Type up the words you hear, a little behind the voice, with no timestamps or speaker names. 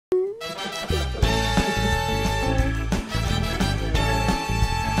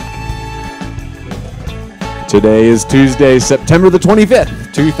Today is Tuesday, September the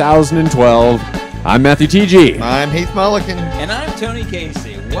 25th, 2012. I'm Matthew T.G. I'm Heath Mulligan. And I'm Tony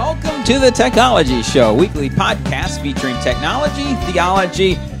Casey. Welcome to the Technology Show, weekly podcast featuring technology,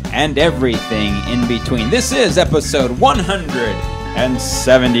 theology, and everything in between. This is episode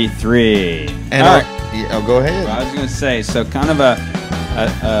 173. And go ahead. Well, I was going to say, so kind of a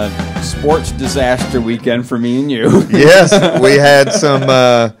sports disaster weekend for me and you. Yes, we had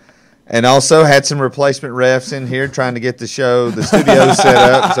some... and also had some replacement refs in here trying to get the studio set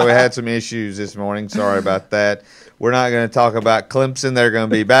up, so we had some issues this morning. Sorry about that. We're not going to talk about Clemson. They're going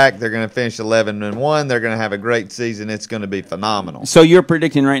to be back. They're going to finish 11-1. They're going to have a great season. It's going to be phenomenal. So you're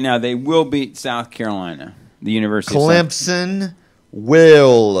predicting right now they will beat South Carolina, the University of Clemson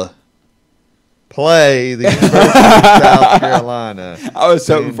will play the University of South Carolina. I was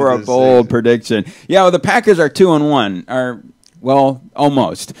hoping for a bold prediction. Yeah, well, the Packers are 2-1. Well,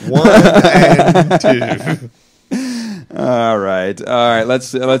 almost. 1 and 2. All right.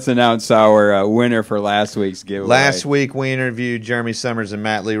 Let's announce our winner for last week's giveaway. Last week we interviewed Jeremy Summers and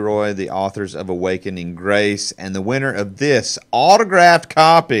Matt Leroy, the authors of Awakening Grace, and the winner of this autographed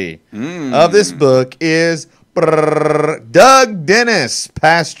copy of this book is Doug Dennis,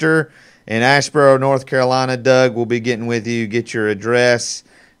 pastor in Asheboro, North Carolina. Doug, we'll be getting with you, get your address,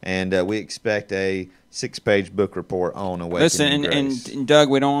 and we expect a 6-page book report on Awakening Grace. And Doug,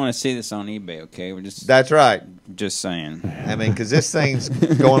 we don't want to see this on eBay, okay? That's right. Just saying. I mean, because this thing's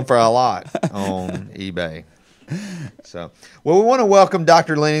going for a lot on eBay. So, well, we want to welcome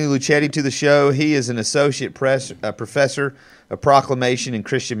Dr. Lenny Luchetti to the show. He is an associate professor of proclamation and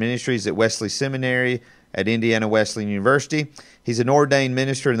Christian ministries at Wesley Seminary at Indiana Wesleyan University. He's an ordained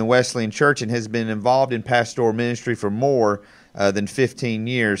minister in the Wesleyan Church and has been involved in pastoral ministry for more than 15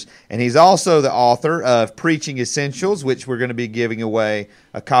 years. And he's also the author of Preaching Essentials, which we're going to be giving away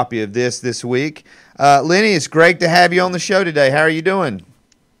a copy of this week. Lenny, it's great to have you on the show today. How are you doing?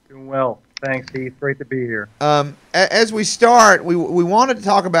 Doing well. Thanks, Heath. Great to be here. As we start, we wanted to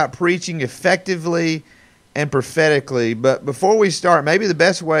talk about preaching effectively and prophetically. But before we start, maybe the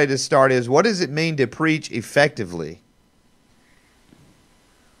best way to start is, what does it mean to preach effectively?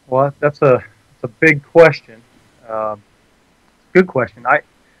 Well, that's a big question. Good question. I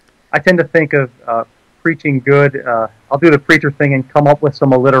tend to think of preaching good. I'll do the preacher thing and come up with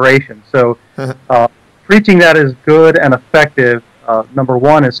some alliteration. So preaching that is good and effective, number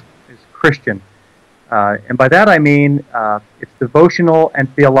one, is Christian. And by that I mean it's devotional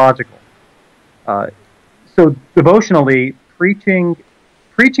and theological. So devotionally, preaching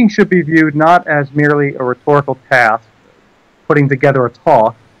should be viewed not as merely a rhetorical task, putting together a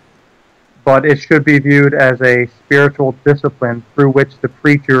talk, but it should be viewed as a spiritual discipline through which the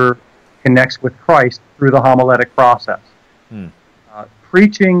preacher connects with Christ through the homiletic process.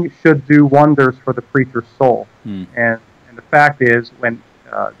 Preaching should do wonders for the preacher's soul. And the fact is, when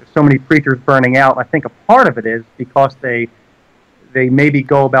there's so many preachers burning out, I think a part of it is because they maybe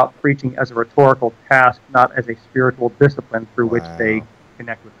go about preaching as a rhetorical task, not as a spiritual discipline through which they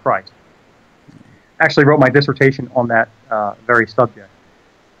connect with Christ. Actually wrote my dissertation on that very subject.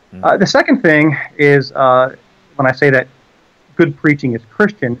 The second thing is, when I say that good preaching is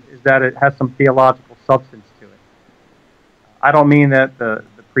Christian, is that it has some theological substance to it. I don't mean that the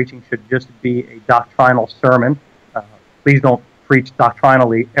preaching should just be a doctrinal sermon. Please don't preach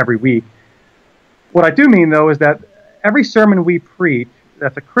doctrinally every week. What I do mean, though, is that every sermon we preach,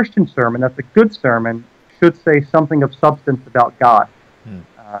 that's a Christian sermon, that's a good sermon, should say something of substance about God.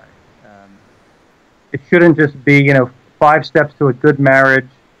 It shouldn't just be, 5 steps to a good marriage,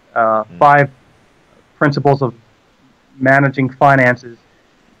 5 principles of managing finances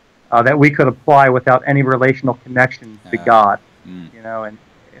that we could apply without any relational connection to God. And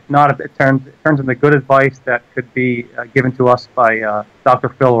if not, it turns into good advice that could be given to us by Dr.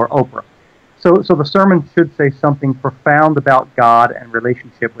 Phil or Oprah. So the sermon should say something profound about God and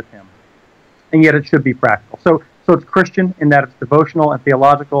relationship with Him, and yet it should be practical. So it's Christian in that it's devotional and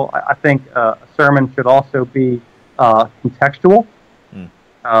theological. I think a sermon should also be contextual.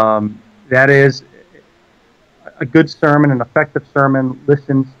 That is, a good sermon, an effective sermon,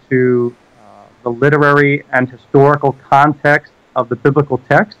 listens to the literary and historical context of the biblical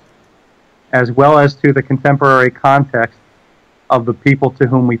text, as well as to the contemporary context of the people to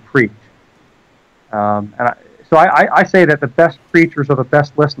whom we preach. So I say that the best preachers are the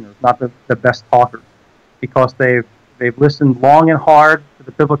best listeners, not the best talkers, because they've listened long and hard to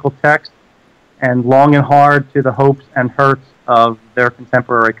the biblical text and long and hard to the hopes and hurts of their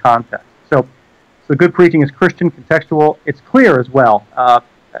contemporary context. So good preaching is Christian, contextual. It's clear as well.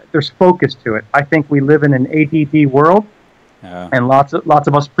 There's focus to it. I think we live in an ADD world, and lots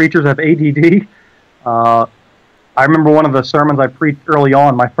of us preachers have ADD. I remember one of the sermons I preached early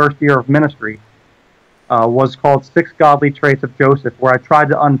on, my first year of ministry, was called 6 Godly Traits of Joseph, where I tried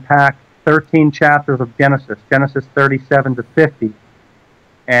to unpack 13 chapters of Genesis 37 to 50.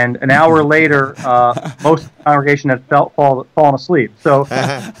 And an hour later, most of the congregation had fallen asleep. So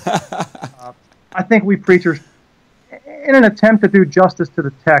I think we preachers, in an attempt to do justice to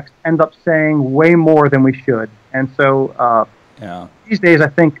the text, end up saying way more than we should. And so these days, I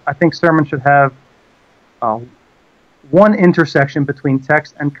think sermons should have one intersection between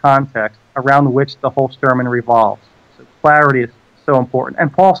text and context around which the whole sermon revolves. So clarity is so important.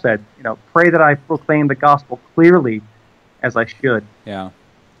 And Paul said, pray that I proclaim the gospel clearly as I should. Yeah.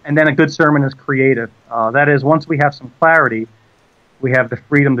 And then a good sermon is creative. That is, once we have some clarity, we have the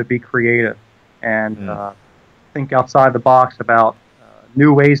freedom to be creative and think outside the box about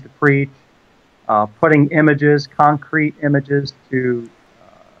new ways to preach, putting images, concrete images, to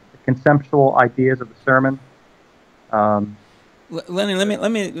the conceptual ideas of the sermon. Lenny,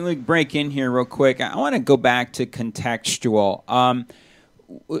 let me break in here real quick. I want to go back to contextual.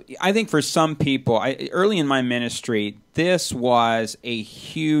 I think for some people, early in my ministry, this was a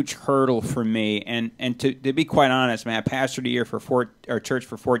huge hurdle for me. And to be quite honest, man, I pastored our church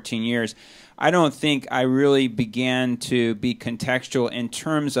for 14 years. I don't think I really began to be contextual in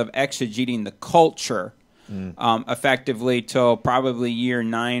terms of exegeting the culture effectively till probably year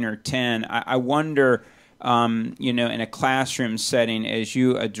 9 or 10. I wonder, in a classroom setting, as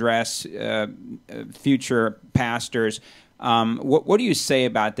you address future pastors, what do you say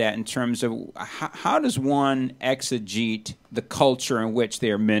about that in terms of how does one exegete the culture in which they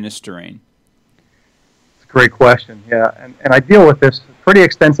are ministering? It's a great question, yeah. And I deal with this pretty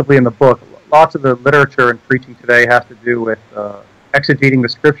extensively in the book. Lots of the literature and preaching today has to do with exegeting the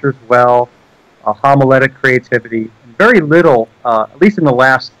scriptures well, homiletic creativity, and very little, at least in the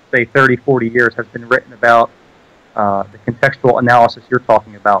last, say, 30, 40 years, has been written about the contextual analysis you're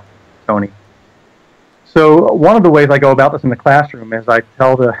talking about, Tony. So one of the ways I go about this in the classroom is I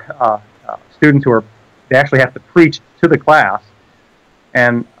tell the students they actually have to preach to the class,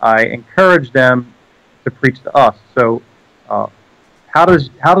 and I encourage them to preach to us. So how does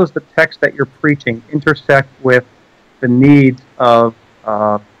the text that you're preaching intersect with the needs of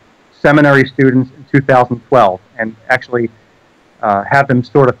seminary students in 2012, and actually have them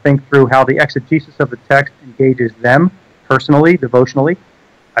sort of think through how the exegesis of the text engages them personally, devotionally?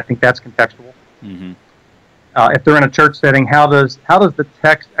 I think that's contextual. Mm-hmm. If they're in a church setting, how does the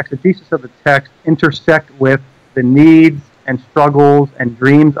text, exegesis of the text, intersect with the needs and struggles and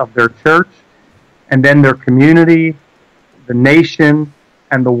dreams of their church, and then their community, the nation,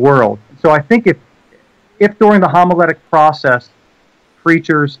 and the world? So I think if during the homiletic process,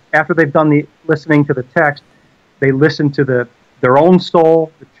 preachers, after they've done the listening to the text, they listen to their own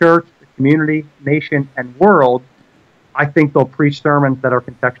soul, the church, the community, nation, and world, I think they'll preach sermons that are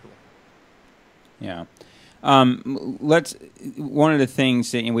contextual. Yeah. One of the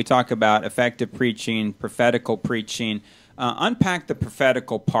things that we talk about effective preaching, prophetical preaching. Unpack the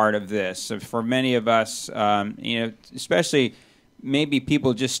prophetical part of this. For many of us, especially maybe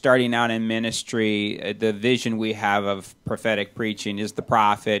people just starting out in ministry, the vision we have of prophetic preaching is the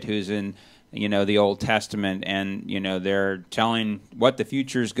prophet who's in the Old Testament, and they're telling what the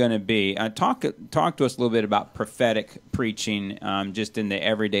future is going to be. Talk to us a little bit about prophetic preaching, just in the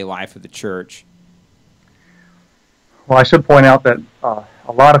everyday life of the church. Well, I should point out that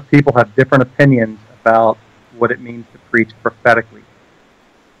a lot of people have different opinions about what it means to preach prophetically.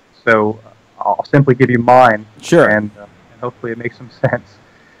 So I'll simply give you mine. Sure. And hopefully it makes some sense.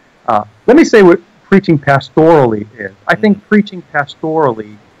 Let me say what preaching pastorally is. I think preaching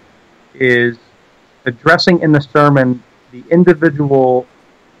pastorally is addressing in the sermon the individual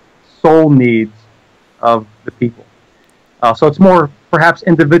soul needs of the people. So it's more perhaps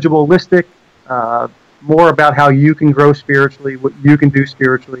individualistic, more about how you can grow spiritually, what you can do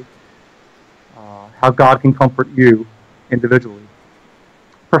spiritually, how God can comfort you individually.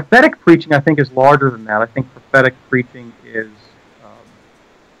 Prophetic preaching, I think, is larger than that. I think prophetic preaching is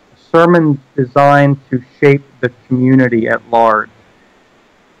a sermon designed to shape the community at large.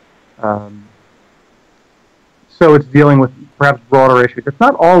 So it's dealing with perhaps broader issues. It's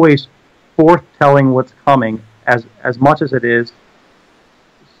not always forthtelling what's coming as much as it is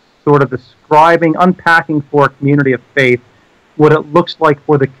sort of describing, unpacking for a community of faith what it looks like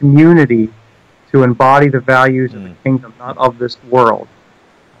for the community to embody the values of the kingdom, not of this world,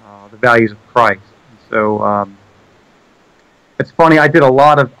 the values of Christ. And so it's funny. I did a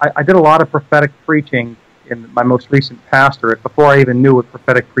lot of prophetic preaching in my most recent pastorate, before I even knew what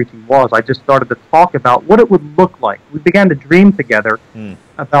prophetic preaching was, I just started to talk about what it would look like. We began to dream together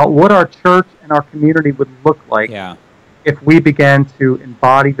about what our church and our community would look like if we began to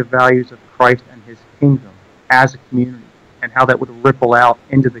embody the values of Christ and His kingdom as a community, and how that would ripple out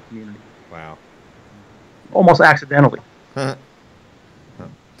into the community. Wow. Almost accidentally.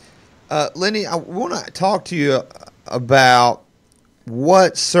 Lenny, I want to talk to you about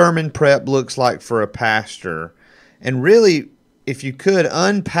what sermon prep looks like for a pastor, and really, if you could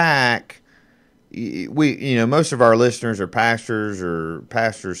unpack, most of our listeners are pastors or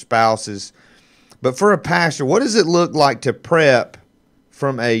pastor spouses, but for a pastor, what does it look like to prep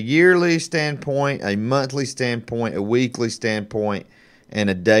from a yearly standpoint, a monthly standpoint, a weekly standpoint, and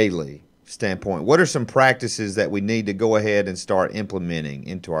a daily standpoint? What are some practices that we need to go ahead and start implementing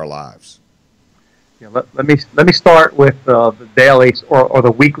into our lives? Yeah, let me start with the daily or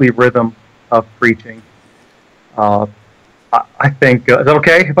the weekly rhythm of preaching. I think is that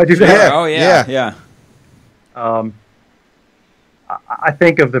okay if I do that? Yeah. Oh yeah. I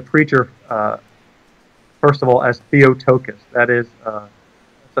think of the preacher first of all as Theotokos. That is,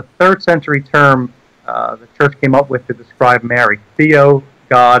 it's a 3rd century term the church came up with to describe Mary. Theo,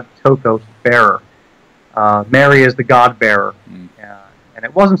 God; Tokos, bearer. Mary is the God bearer, and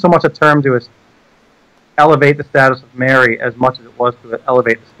it wasn't so much a term to elevate the status of Mary as much as it was to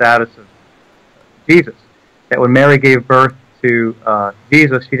elevate the status of Jesus. That when Mary gave birth to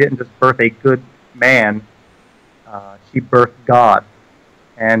Jesus, she didn't just birth a good man, she birthed God.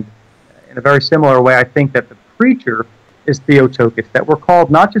 And in a very similar way, I think that the preacher is Theotokos, that we're called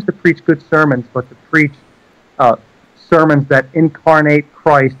not just to preach good sermons, but to preach sermons that incarnate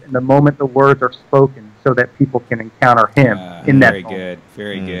Christ in the moment the words are spoken, so that people can encounter Him in that moment. Very good,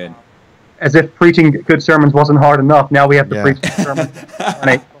 very good. As if preaching good sermons wasn't hard enough, now we have to preach good sermons that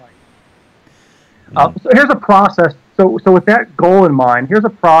incarnate Christ. So here's a process. So with that goal in mind, here's a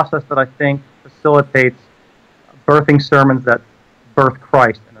process that I think facilitates birthing sermons that birth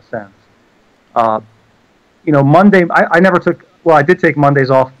Christ in a sense. Monday, I never took, well, I did take Mondays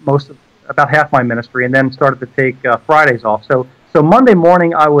off about half my ministry, and then started to take Fridays off. So Monday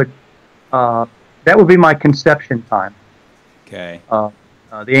morning, I would, that would be my conception time. Okay.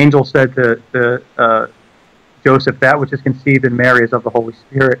 The angel said to Joseph, that which is conceived in Mary is of the Holy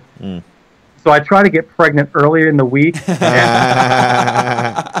Spirit. So I try to get pregnant earlier in the week so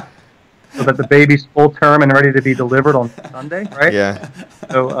that the baby's full term and ready to be delivered on Sunday, right? Yeah.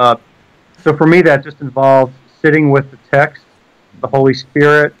 So for me, that just involves sitting with the text, the Holy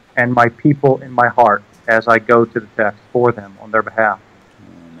Spirit, and my people in my heart as I go to the text for them on their behalf.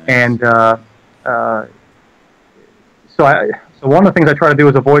 Nice. And so one of the things I try to do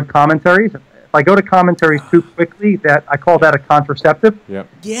is avoid commentaries. If I go to commentaries too quickly, I call that a contraceptive. Yep.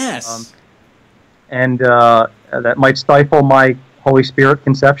 Yes. And that might stifle my Holy Spirit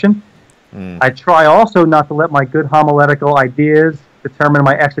conception. I try also not to let my good homiletical ideas determine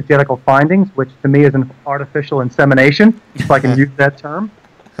my exegetical findings, which to me is an artificial insemination, if I can use that term.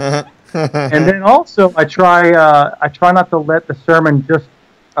 And then also I try not to let the sermon just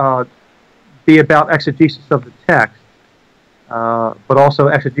be about exegesis of the text, but also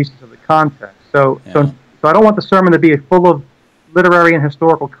exegesis of the context. So I don't want the sermon to be full of literary and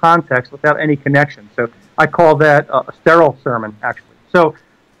historical context without any connection. So I call that a sterile sermon, actually. So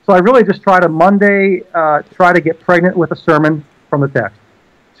I really just try to Monday try to get pregnant with a sermon from the text.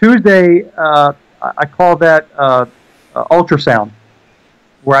 Tuesday I call that ultrasound,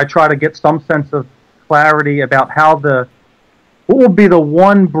 where I try to get some sense of clarity about what will be the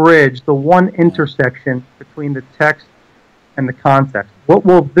one bridge, the one intersection between the text and the context. What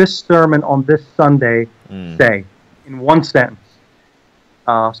will this sermon on this Sunday say in one sentence?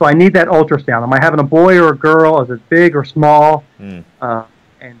 So I need that ultrasound. Am I having a boy or a girl? Is it big or small?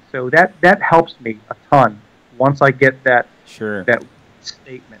 And so that helps me a ton once I get that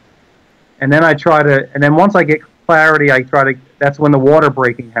statement. And then once I get clarity, that's when the water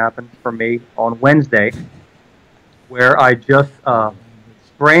breaking happens for me on Wednesday, where I just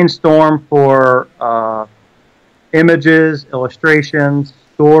brainstorm for images, illustrations,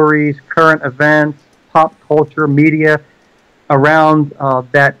 stories, current events, pop culture, media, around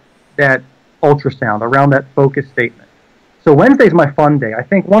that ultrasound, around that focus statement. So Wednesday's my fun day. I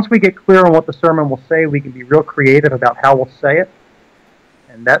think once we get clear on what the sermon will say, we can be real creative about how we'll say it,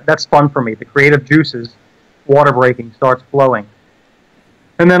 and that's fun for me. The creative juices, water breaking, starts flowing.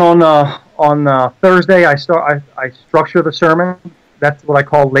 And then on Thursday, I structure the sermon. That's what I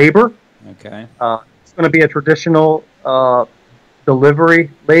call labor. Okay. It's going to be a traditional delivery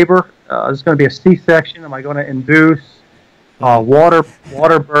labor. It's going to be a C-section. Am I going to induce water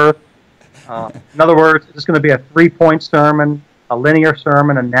birth? In other words, it's going to be a 3-point sermon, a linear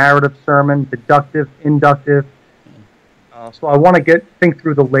sermon, a narrative sermon, deductive, inductive. So I want to think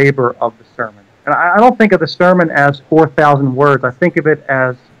through the labor of the sermon. And I don't think of the sermon as 4,000 words. I think of it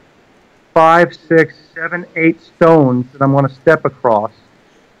as 5, 6, 7, 8 stones that I'm going to step across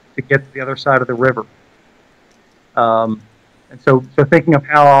to get to the other side of the river. And so thinking of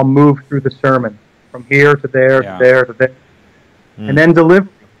how I'll move through the sermon from here to there, to there, to there. And then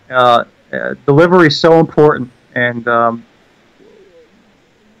delivery. Delivery is so important. And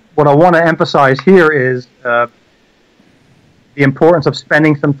what I want to emphasize here is the importance of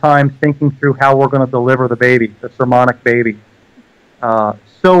spending some time thinking through how we're going to deliver the baby, the sermonic baby.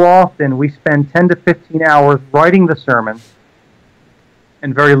 So often we spend 10 to 15 hours writing the sermon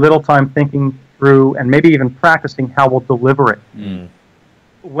and very little time thinking through and maybe even practicing how we'll deliver it.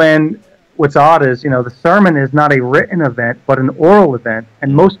 When what's odd is, the sermon is not a written event, but an oral event,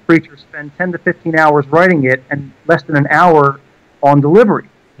 and most preachers spend 10 to 15 hours writing it and less than an hour on delivery.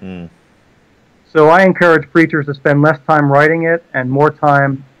 So I encourage preachers to spend less time writing it and more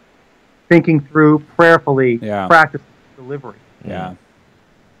time thinking through, prayerfully, practicing delivery. So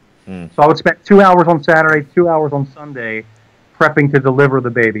I would spend 2 hours on Saturday, 2 hours on Sunday prepping to deliver the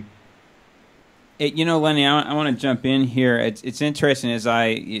baby. Lenny, I want to jump in here. It's interesting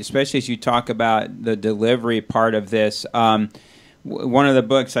especially as you talk about the delivery part of this. One of the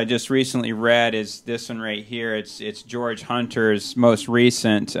books I just recently read is this one right here. It's George Hunter's most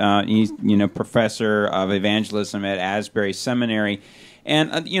recent. He's professor of evangelism at Asbury Seminary,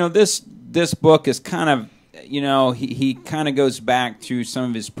 and this book is kind of he kind of goes back to some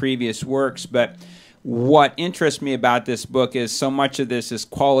of his previous works, but what interests me about this book is so much of this is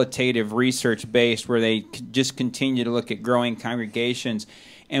qualitative research based, where they just continue to look at growing congregations.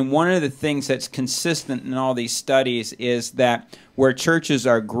 And one of the things that's consistent in all these studies is that where churches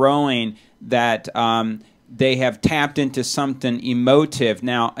are growing, that they have tapped into something emotive.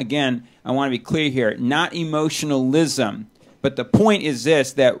 Now, again, I want to be clear here, not emotionalism. But the point is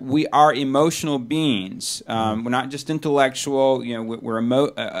this, that we are emotional beings. We're not just intellectual, we're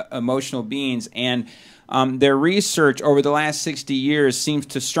emotional beings. And their research over the last 60 years seems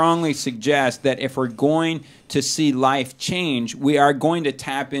to strongly suggest that if we're going to see life change, we are going to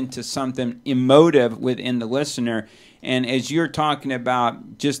tap into something emotive within the listener. And as you're talking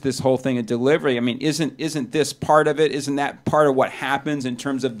about just this whole thing of delivery, I mean, isn't this part of it? Isn't that part of what happens in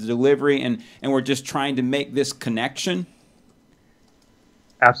terms of the delivery? And we're just trying to make this connection?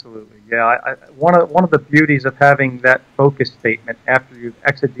 Absolutely, yeah. One of the beauties of having that focus statement after you've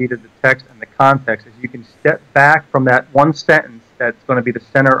exegeted the text and the context is you can step back from that one sentence that's going to be the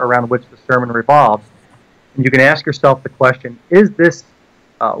center around which the sermon revolves, and you can ask yourself the question: is this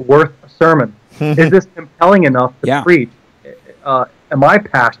worth a sermon? Is this compelling enough to preach? Am I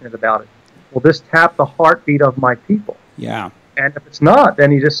passionate about it? Will this tap the heartbeat of my people? Yeah. And if it's not,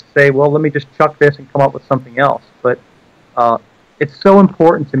 then you just say, well, let me just chuck this and come up with something else. But it's so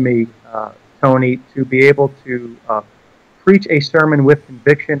important to me, Tony, to be able to preach a sermon with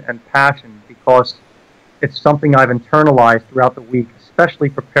conviction and passion, because it's something I've internalized throughout the week, especially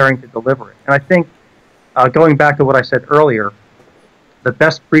preparing to deliver it. And I think, going back to what I said earlier, the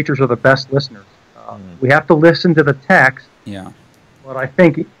best preachers are the best listeners. We have to listen to the text, but I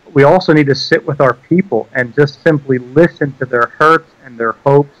think we also need to sit with our people and just simply listen to their hurts and their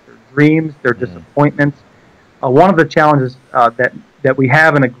hopes, their dreams, their disappointments. One of the challenges that we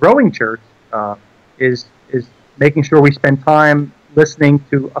have in a growing church is making sure we spend time listening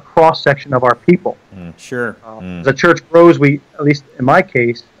to a cross-section of our people. Sure. As the church grows, at least in my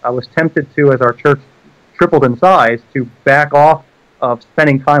case, I was tempted to, as our church tripled in size, to back off of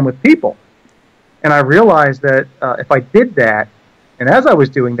spending time with people. And I realized that if I did that, and as I was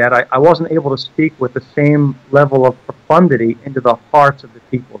doing that, I wasn't able to speak with the same level of profundity into the hearts of the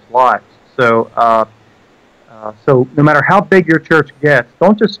people's lives. So no matter how big your church gets,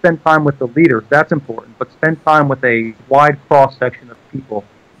 don't just spend time with the leaders. That's important. But spend time with a wide cross-section of people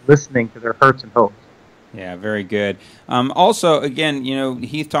listening to their hurts and hopes. Yeah, very good. Also, again,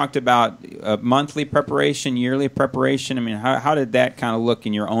 Heath talked about monthly preparation, yearly preparation. I mean, how did that kind of look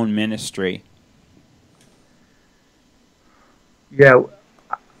in your own ministry? Yeah,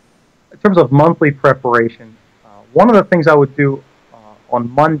 in terms of monthly preparation, one of the things I would do on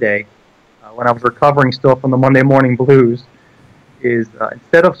Monday, when I was recovering still from the Monday morning blues, is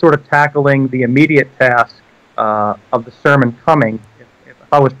instead of sort of tackling the immediate task of the sermon coming, if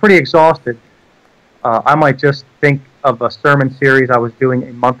I was pretty exhausted, I might just think of a sermon series I was doing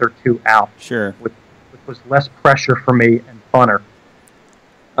a month or two out. Sure. Which was less pressure for me and funner.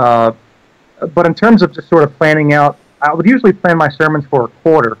 But in terms of just sort of planning out, I would usually plan my sermons for a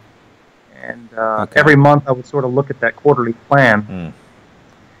quarter. and every month I would sort of look at that quarterly plan.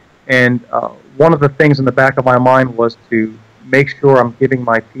 And one of the things in the back of my mind was to make sure I'm giving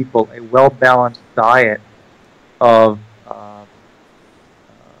my people a well-balanced diet of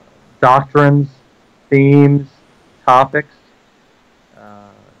doctrines, themes, topics.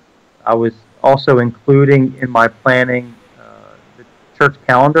 I was also including in my planning the church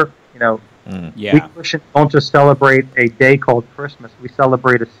calendar. Yeah. We Christians don't just celebrate a day called Christmas. We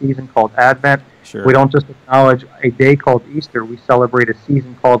celebrate a season called Advent. Sure. We don't just acknowledge a day called Easter. We celebrate a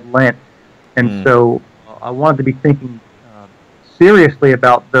season called Lent. And so I wanted to be thinking seriously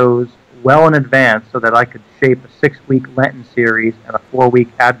about those well in advance so that I could shape a 6-week Lenten series and a 4-week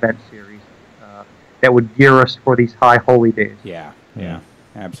Advent series that would gear us for these high holy days. Yeah,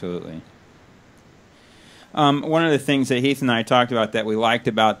 absolutely. One of the things that Heath and I talked about that we liked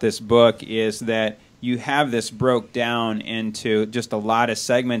about this book is that you have this broke down into just a lot of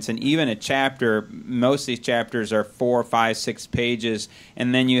segments, and even a chapter, most of these chapters are 4, 5, 6 pages,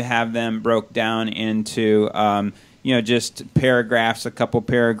 and then you have them broke down into just paragraphs, a couple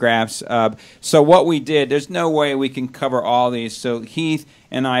paragraphs. So what we did, there's no way we can cover all these, so Heath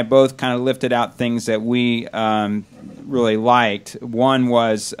and I both kind of lifted out things that we really liked. One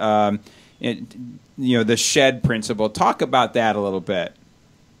was the shed principle. Talk about that a little bit.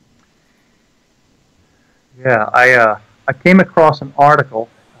 Yeah, I came across an article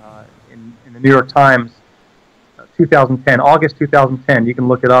in the New York Times, 2010, August 2010. You can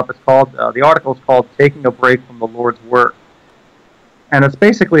look it up. It's called the article is called "Taking a Break from the Lord's Work," and it's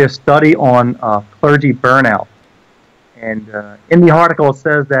basically a study on clergy burnout. And in the article, it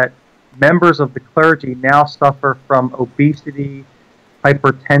says that members of the clergy now suffer from obesity,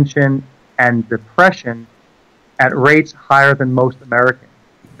 hypertension, and depression at rates higher than most Americans.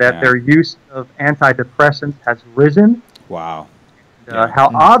 That their use of antidepressants has risen. Wow!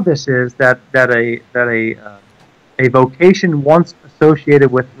 How odd this is that a vocation once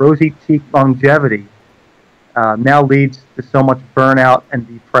associated with rosy cheeked longevity now leads to so much burnout and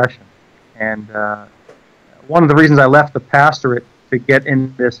depression. And one of the reasons I left the pastorate to get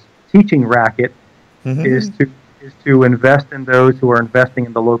in this teaching racket is to invest in those who are investing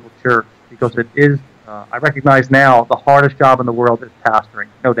in the local church, because it is. I recognize now the hardest job in the world is pastoring,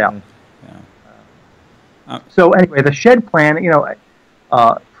 no doubt. So anyway, the shed plan,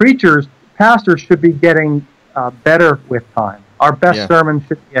 pastors should be getting better with time. Our best sermon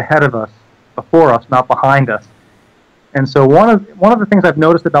should be ahead of us, before us, not behind us. And so one of the things I've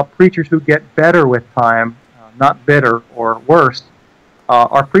noticed about preachers who get better with time, not bitter or worse,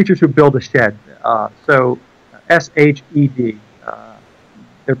 are preachers who build a shed. So SHED.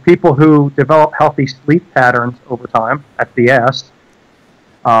 They're people who develop healthy sleep patterns over time. That's the S.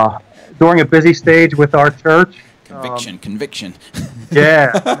 During a busy stage with our church. Conviction.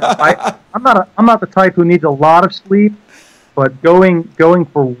 Yeah, I'm not the type who needs a lot of sleep, but going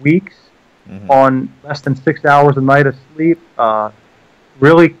for weeks on less than 6 hours a night of sleep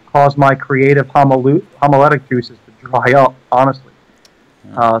really caused my creative homiletic juices to dry up. Honestly.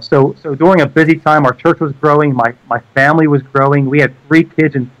 So during a busy time, our church was growing, my family was growing. We had 3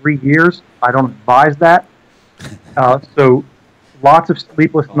 kids in 3 years. I don't advise that. So lots of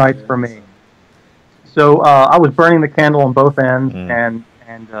sleepless nights for me. So I was burning the candle on both ends, and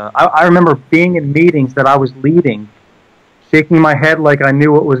I remember being in meetings that I was leading, shaking my head like I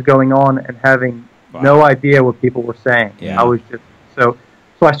knew what was going on and having no idea what people were saying. I was just so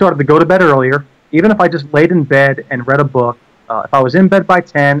I started to go to bed earlier, even if I just laid in bed and read a book. If I was in bed by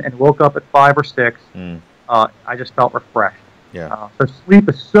 10 and woke up at 5 or 6, I just felt refreshed. So sleep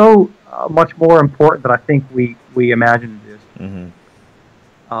is so much more important than I think we imagine it is.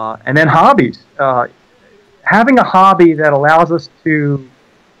 And then hobbies. Having a hobby that allows us to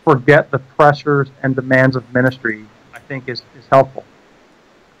forget the pressures and demands of ministry, I think, is helpful.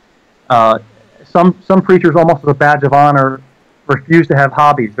 Some preachers, almost as a badge of honor, refuse to have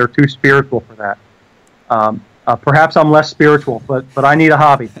hobbies. They're too spiritual for that. Perhaps I'm less spiritual, but I need a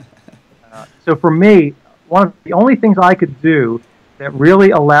hobby. So for me, one of the only things I could do that really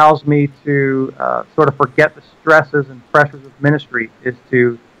allows me to sort of forget the stresses and pressures of ministry is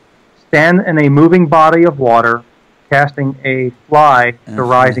to stand in a moving body of water, casting a fly to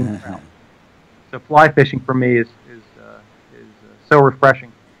rising ground. So fly fishing for me is so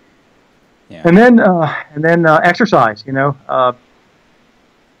refreshing. And then exercise.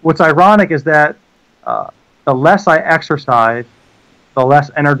 What's ironic is that the less I exercise, the less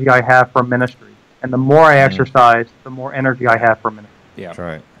energy I have for ministry, and the more I exercise, the more energy I have for ministry. Yeah, that's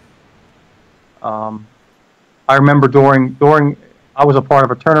right. I remember during I was a part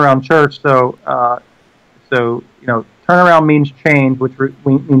of a turnaround church, so turnaround means change, which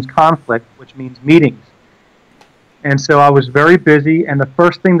means conflict, which means meetings. And so I was very busy, and the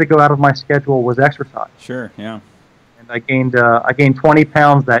first thing to go out of my schedule was exercise. Sure, yeah. And I gained 20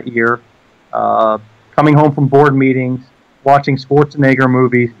 pounds that year, coming home from board meetings, watching Schwarzenegger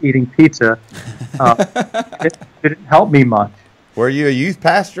movies, eating pizza. It didn't help me much. Were you a youth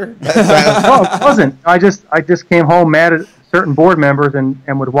pastor? No, it wasn't. I just came home mad at certain board members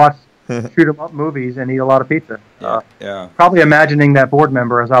and would watch shoot 'em up movies and eat a lot of pizza. Yeah. Probably imagining that board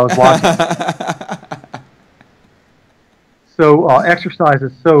member as I was watching. So exercise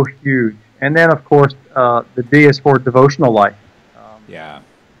is so huge. And then, of course, the D is for devotional life. Yeah.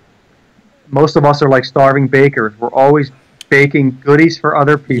 Most of us are like starving bakers. We're always baking goodies for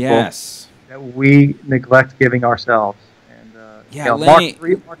other people Yes. that we neglect giving ourselves. And Yeah, Mark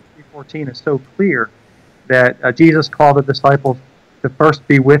 3:14 is so clear that Jesus called the disciples to first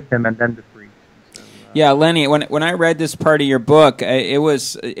be with him and then to preach. So, Yeah, Lenny, when I read this part of your book, it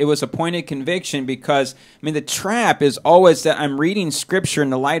was a point of conviction because, I mean, the trap is always that I'm reading Scripture in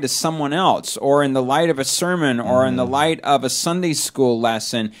the light of someone else or in the light of a sermon or in the light of a Sunday school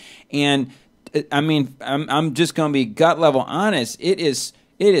lesson. And, I mean, I'm just going to be gut level honest. It is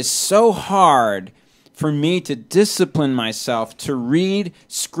so hard for me to discipline myself to read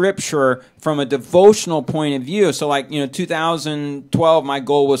Scripture from a devotional point of view. So, like, 2012, my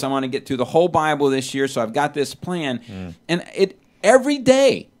goal was I want to get through the whole Bible this year, so I've got this plan. And every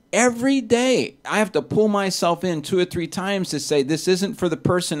day, I have to pull myself in 2 or 3 times to say, this isn't for the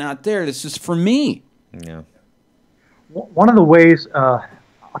person out there, this is for me. Yeah. one of the ways, I'll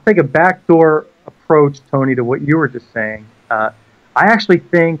take a backdoor approach, Tony, to what you were just saying. I actually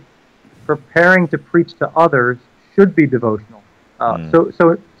think preparing to preach to others should be devotional.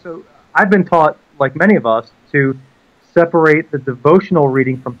 So I've been taught, like many of us, to separate the devotional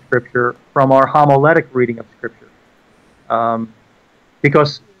reading from Scripture from our homiletic reading of Scripture,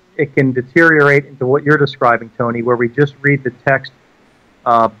 because it can deteriorate into what you're describing, Tony, where we just read the text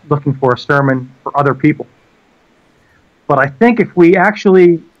looking for a sermon for other people. But I think if we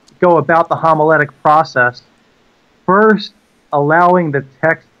actually go about the homiletic process, first allowing the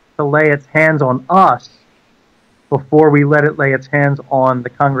text to lay its hands on us before we let it lay its hands on the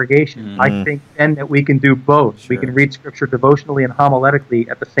congregation, I think then that we can do both. Sure. We can read Scripture devotionally and homiletically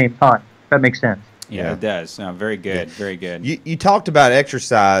at the same time. If that makes sense. Yeah, it does. No, very good, very good. You talked about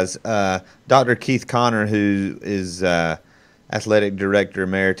exercise. Dr. Keith Connor, who is athletic director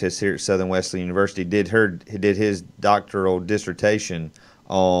emeritus here at Southern Wesleyan University, did his doctoral dissertation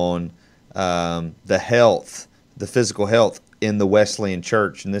on the physical health in the Wesleyan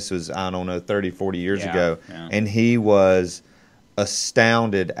Church, and this was, 30, 40 years ago, and he was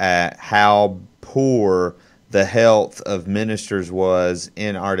astounded at how poor the health of ministers was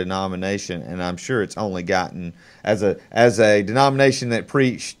in our denomination, and I'm sure it's only gotten, as a denomination that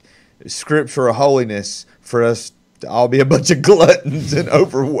preached scriptural holiness, for us to all be a bunch of gluttons and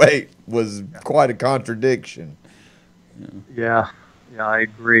overweight was quite a contradiction. Yeah, I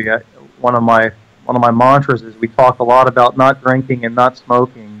agree. One of my mantras is we talk a lot about not drinking and not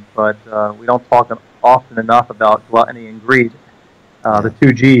smoking, but we don't talk often enough about gluttony and greed, the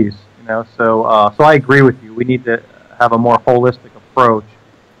 2 G's. So I agree with you. We need to have a more holistic approach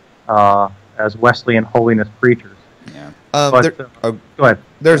as Wesleyan holiness preachers. Yeah. Go ahead.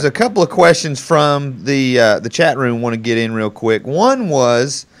 There's a couple of questions from the chat room I want to get in real quick. One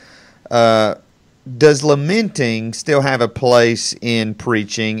was, does lamenting still have a place in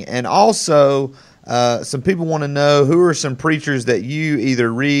preaching? And also, some people want to know, who are some preachers that you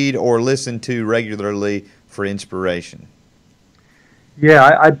either read or listen to regularly for inspiration?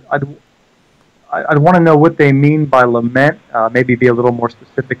 Yeah, I'd want to know what they mean by lament, maybe be a little more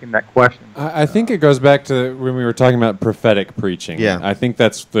specific in that question. I think it goes back to when we were talking about prophetic preaching. Yeah. I think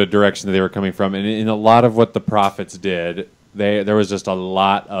that's the direction that they were coming from. And in a lot of what the prophets did, there was just a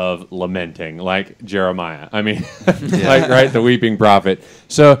lot of lamenting, like Jeremiah. I mean, the weeping prophet.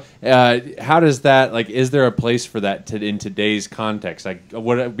 So how does that, is there a place for that in today's context?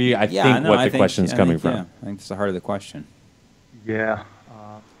 Would it be, I think the question's coming from. Yeah, I think it's the heart of the question. Yeah.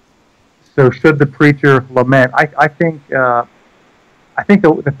 So should the preacher lament? I think the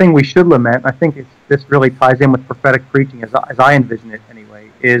thing we should lament, I think this really ties in with prophetic preaching as I envision it anyway,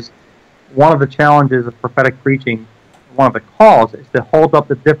 is one of the challenges of prophetic preaching, one of the calls, is to hold up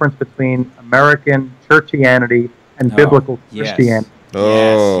the difference between American churchianity and biblical Christianity.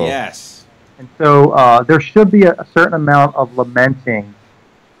 Oh. Yes. And so there should be a certain amount of lamenting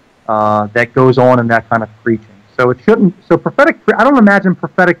that goes on in that kind of preaching. So it shouldn't. So I don't imagine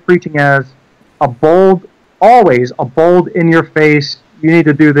prophetic preaching as always a bold in your face. You need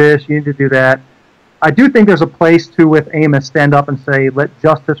to do this. You need to do that. I do think there's a place to, with Amos, stand up and say, let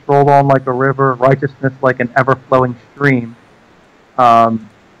justice roll on like a river, righteousness like an ever-flowing stream.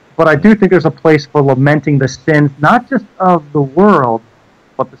 But I do think there's a place for lamenting the sins, not just of the world,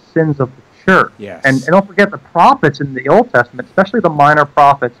 but the sins of the church. Yes. And don't forget, the prophets in the Old Testament, especially the minor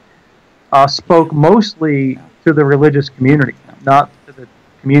prophets, spoke mostly to the religious community, not to the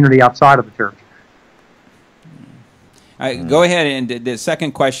community outside of the church. Go ahead. And the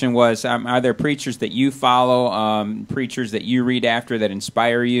second question was, are there preachers that you follow, preachers that you read after that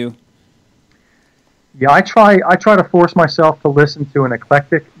inspire you? Yeah, I try to force myself to listen to an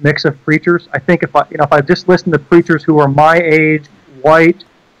eclectic mix of preachers. I think if I just listen to preachers who are my age, white,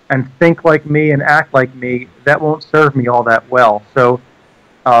 and think like me and act like me, that won't serve me all that well. So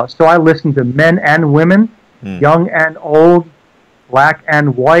I listen to men and women, young and old, black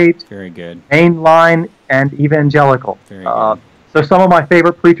and white, very good, mainline and evangelical. Very good. So some of my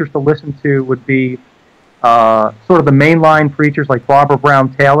favorite preachers to listen to would be sort of the mainline preachers like Barbara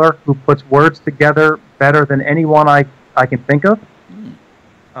Brown Taylor, who puts words together better than anyone I can think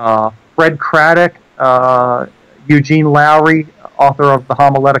of. Fred Craddock, Eugene Lowry, author of The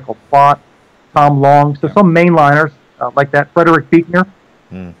Homiletical Plot, Tom Long. So some mainliners like that. Frederick Buechner,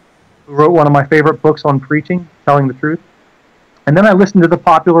 who wrote one of my favorite books on preaching, Telling the Truth. And then I listened to the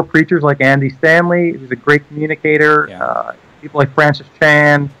popular preachers like Andy Stanley, who's a great communicator, people like Francis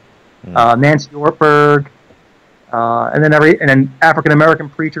Chan, Nancy Ortberg, and then African American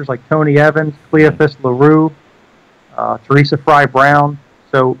preachers like Tony Evans, Cleophas LaRue, Teresa Fry Brown.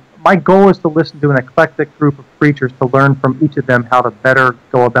 So my goal is to listen to an eclectic group of preachers to learn from each of them how to better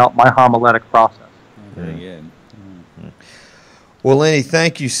go about my homiletic process. Very good. Well, Lenny,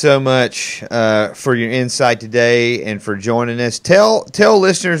 thank you so much for your insight today and for joining us. Tell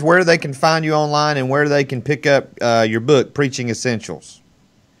listeners where they can find you online and where they can pick up your book, Preaching Essentials.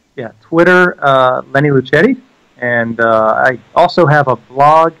 Yeah, Twitter, Lenny Luchetti, and I also have a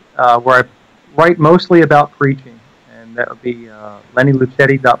blog where I write mostly about preaching, and that would be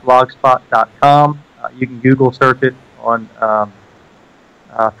lennyluchetti.blogspot.com. You can Google search it on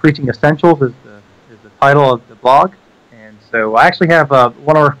Preaching Essentials is the title of the blog. So I actually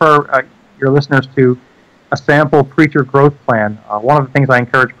want to refer your listeners to a sample preacher growth plan. One of the things I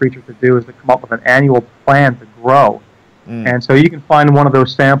encourage preachers to do is to come up with an annual plan to grow. And so you can find one of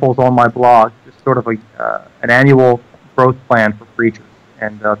those samples on my blog, just sort of an annual growth plan for preachers,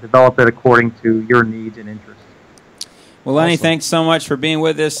 and develop it according to your needs and interests. Well, Lenny, Awesome. Thanks so much for being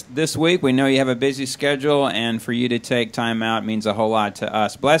with us this week. We know you have a busy schedule, and for you to take time out means a whole lot to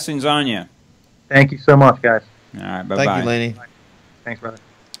us. Blessings on you. Thank you so much, guys. All right, bye-bye. Thank you, Lenny. Thanks, brother.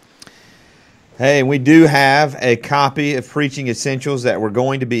 Hey, we do have a copy of Preaching Essentials that we're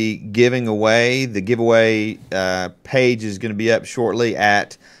going to be giving away. The giveaway page is going to be up shortly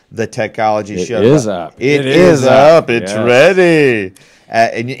at the Techology Show. It is up. It is up. It's ready.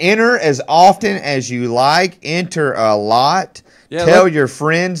 And you enter as often as you like. Enter a lot. Yeah, Tell your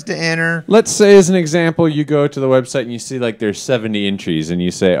friends to enter. Let's say, as an example, you go to the website and you see like there's 70 entries, and you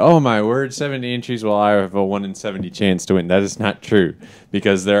say, "Oh my word, 70 entries! Well, I have a 1 in 70 chance to win." That is not true,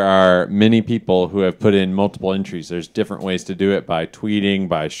 because there are many people who have put in multiple entries. There's different ways to do it: by tweeting,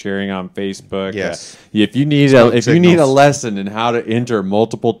 by sharing on Facebook. Yes. If you need a lesson in how to enter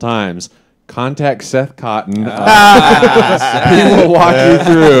multiple times, contact Seth Cotton. He will walk you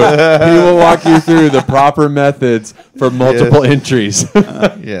through. He will walk you through the proper methods for multiple entries.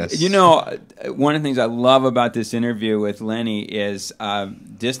 Yes. You know, one of the things I love about this interview with Lenny is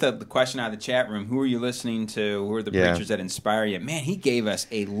just the question out of the chat room. Who are you listening to? Who are the preachers that inspire you? Man, he gave us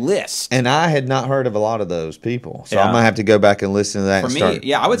a list. And I had not heard of a lot of those people, so Yeah. I'm gonna have to go back and listen to that. For and me, start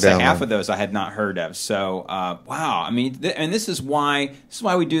yeah, I would say half downloading. of those I had not heard of. So, wow. I mean, and this is why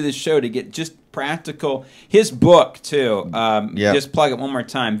we do this show, to get just practical. His book too. Just plug it one more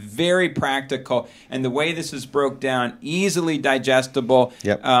time. Very practical, and the way this is broke down, easily digestible.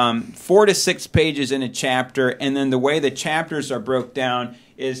 4 to 6 pages in a chapter, and then the way the chapters are broke down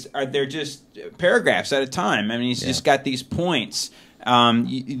they're just paragraphs at a time. I mean, he's just got these points.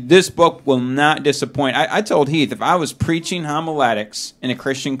 This book will not disappoint. I told Heath, if I was preaching homiletics in a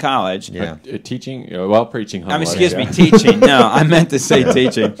Christian college, Preaching homiletics. excuse me, teaching. No, I meant to say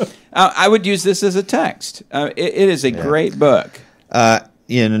teaching. I would use this as a text. It is a great book.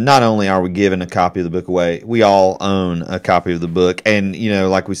 Not only are we giving a copy of the book away, we all own a copy of the book. And,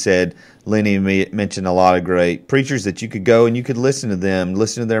 like we said, Lenny and me mentioned a lot of great preachers that you could go and you could listen to them,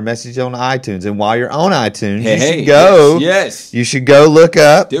 listen to their message on iTunes. And while you're on iTunes, you should go. Yes. You should go look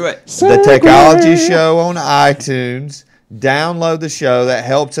up Do it. the Techology Show on iTunes. download the show. That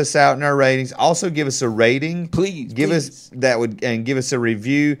helps us out in our ratings. Also, give us a rating. Please, give please. us that would and give us a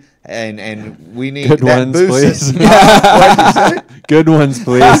review. And we need Good that ones, boosts please. us. Good ones,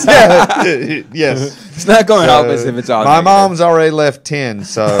 please. Yes. It's not going to help us if it's all My negative. mom's already left 10.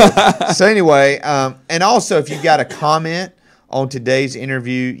 So anyway, and also if you've got a comment on today's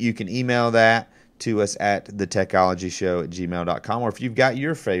interview, you can email that to us at thetechologyshow@gmail.com. Or if you've got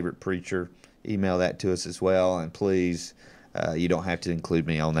your favorite preacher, email that to us as well. And please, you don't have to include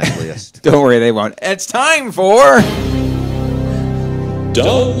me on that list. Don't worry, they won't. It's time for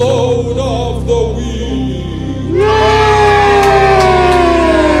Download of the Week.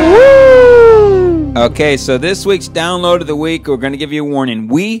 Okay, so this week's download of the week, we're going to give you a warning.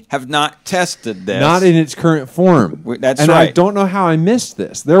 We have not tested this. Not in its current form. That's and right. I don't know how I missed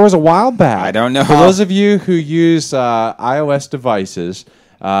this. There was a while back. I don't know For how. those of you who use iOS devices,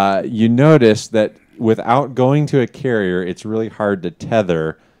 you notice that without going to a carrier, it's really hard to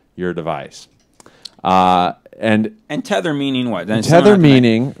tether your device. And tether meaning what? Then tether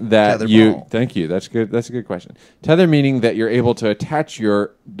meaning that Tetherball. Thank you. That's good. That's a good question. Tether meaning that you're able to attach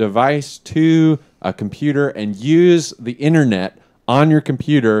your device to a computer and use the internet on your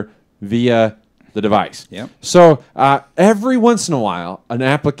computer via the device. Yep. So every once in a while, an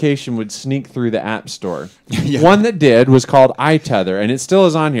application would sneak through the App Store. One that did was called iTether, and it still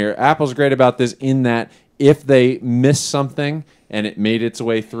is on here. Apple's great about this in that if they miss something and it made its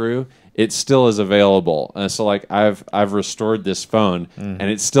way through, it still is available. So like I've restored this phone and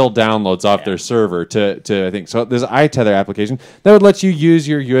it still downloads off their server to I think. So there's an iTether application that would let you use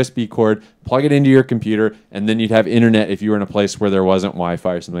your USB cord, plug it into your computer, and then you'd have internet if you were in a place where there wasn't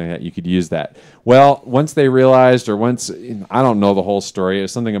Wi-Fi or something like that. You could use that. Well, once they realized, or once I don't know the whole story, it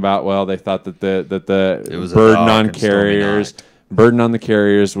was something about they thought that It was a burden dark on and stormy carriers, night. burden on the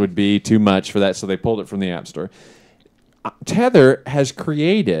carriers would be too much for that, so they pulled it from the App Store. Tether has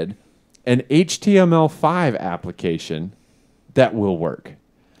created an HTML5 application that will work.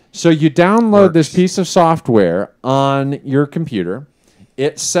 So you download this piece of software on your computer.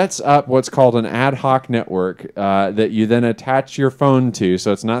 It sets up what's called an ad hoc network that you then attach your phone to.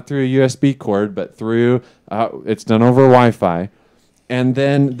 So it's not through a USB cord, but through, it's done over Wi-Fi. And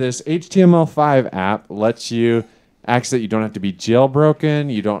then this HTML5 app lets you access it. You don't have to be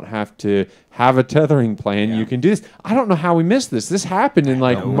jailbroken. You don't have to have a tethering plan. Yeah. You can do this. I don't know how we missed this. This happened in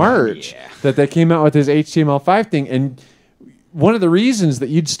March that they came out with this HTML5 thing. And one of the reasons that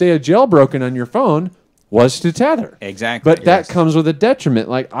you'd stay jailbroken on your phone was to tether. Exactly. But that comes with a detriment.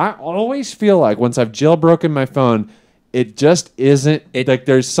 Like I always feel like once I've jailbroken my phone, it just isn't like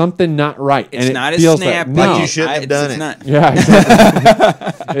there's something not right. It's and not it as feels snappy. Like you shouldn't have done it. Not.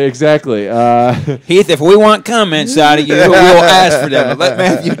 Yeah, exactly. Heath, if we want comments out of you, we'll ask for them. But let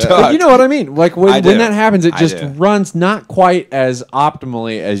Matthew talk. But you know what I mean? Like when do. that happens, it I just do. runs not quite as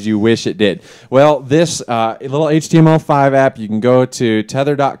optimally as you wish it did. Well, this little HTML5 app, you can go to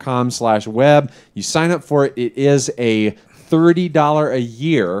tether.com/web. You sign up for it. It is a $30 a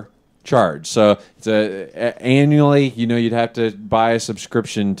year charge. So it's annually, you'd have to buy a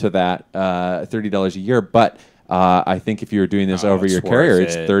subscription to that, $30 a year. But I think if you were doing this over it's your carrier, worth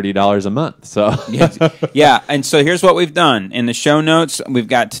it's it. $30 a month. So Yeah, and so here's what we've done. In the show notes, we've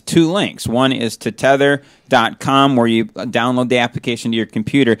got two links. One is to tether.com, where you download the application to your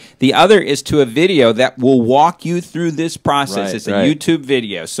computer. The other is to a video that will walk you through this process. Right, It's a right. YouTube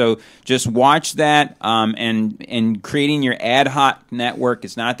video. So just watch that, and creating your ad hoc network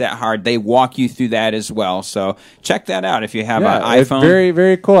is not that hard. They walk you through that as well. So check that out if you have an it's iPhone. very,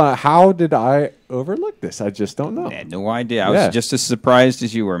 very cool. How did I overlook this? I just don't know. I had no idea. I Yeah. was just as surprised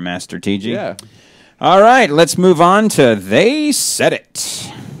as you were, Master TG. Yeah. All right, let's move on to They Said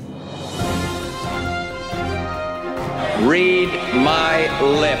It. Read my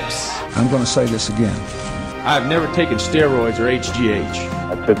lips. I'm going to say this again. I've never taken steroids or HGH.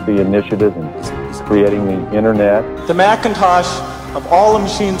 I took the initiative in creating the internet. The Macintosh, of all the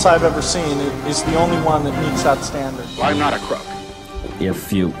machines I've ever seen, is the only one that meets that standard. I'm not a crook.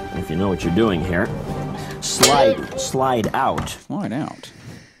 If you know what you're doing here, slide out. Slide out.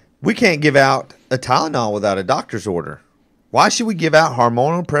 We can't give out a Tylenol without a doctor's order. Why should we give out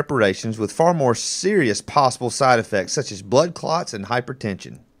hormonal preparations with far more serious possible side effects such as blood clots and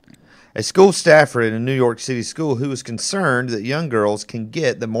hypertension? A school staffer in a New York City school who was concerned that young girls can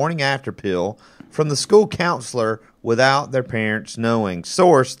get the morning after pill from the school counselor without their parents knowing.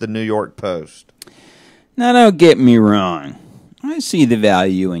 Source, the New York Post. Now, don't get me wrong. I see the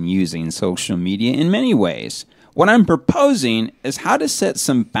value in using social media in many ways. What I'm proposing is how to set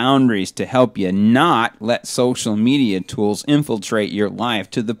some boundaries to help you not let social media tools infiltrate your life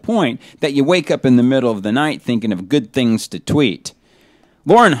to the point that you wake up in the middle of the night thinking of good things to tweet.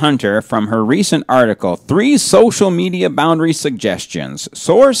 Lauren Hunter, from her recent article, 3 Social Media Boundary Suggestions.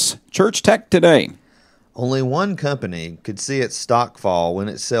 Source, Church Tech Today. Only one company could see its stock fall when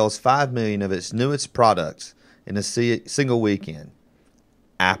it sells 5 million of its newest products in a single weekend.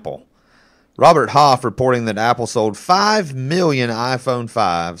 Apple. Robert Hoff reporting that Apple sold 5 million iPhone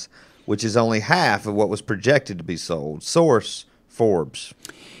 5s, which is only half of what was projected to be sold. Source, Forbes.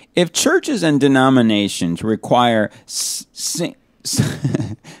 If churches and denominations require...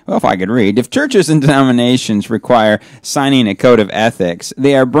 well, if I could read. If churches and denominations require signing a code of ethics,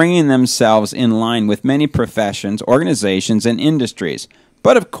 they are bringing themselves in line with many professions, organizations, and industries.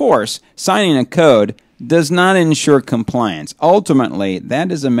 But of course, signing a code does not ensure compliance. Ultimately,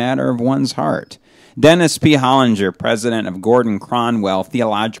 that is a matter of one's heart. Dennis P. Hollinger, president of Gordon Cronwell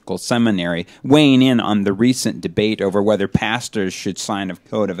Theological Seminary, weighing in on the recent debate over whether pastors should sign a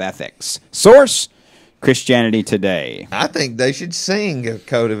code of ethics. Source, Christianity Today. I think they should sing a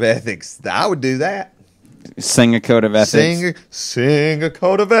code of ethics. I would do that. Sing a code of ethics. Sing a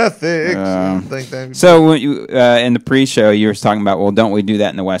code of ethics. So when you, in the pre-show, you were talking about, well, don't we do that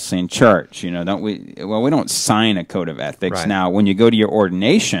in the Wesleyan Church? You know, don't we? Well, we don't sign a code of ethics. Right. Now, when you go to your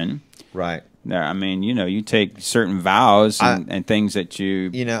ordination, right? There, I mean, you know, you take certain vows and things that you.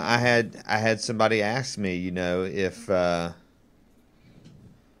 You know, I had somebody ask me, you know, if there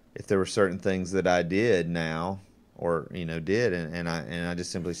were certain things that I did now, or did, and I just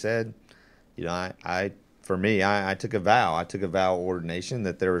simply said, you know, For me, I took a vow. I took a vow of ordination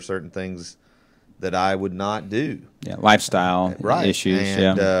that there were certain things that I would not do. Yeah, lifestyle issues.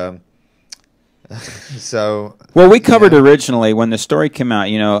 And, so. Well, we covered originally when the story came out.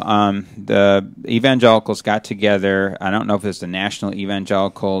 You know, the evangelicals got together. I don't know if it was the National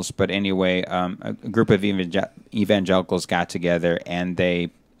Evangelicals, but anyway, a group of evangelicals got together and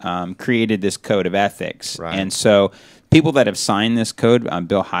they created this code of ethics. Right. And so people that have signed this code,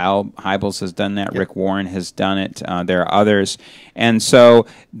 Bill Hybels has done that, yep. Rick Warren has done it, there are others. And so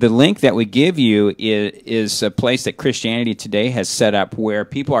the link that we give you is a place that Christianity Today has set up where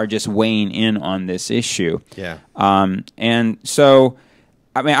people are just weighing in on this issue. Yeah. And so,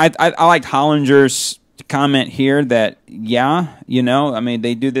 I mean, I liked Hollinger's comment here that, yeah, you know, I mean,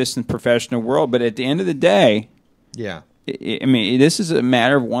 they do this in the professional world, but at the end of the day, yeah, I mean, this is a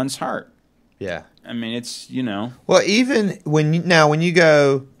matter of one's heart. Yeah. I mean, it's, you know. Well, even when you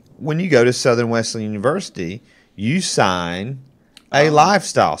go to Southern Wesleyan University, you sign a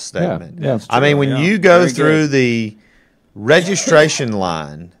lifestyle statement. Yeah, I mean, when you go through the registration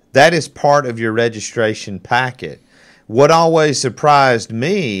line, that is part of your registration packet. What always surprised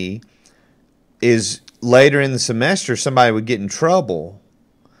me is later in the semester, somebody would get in trouble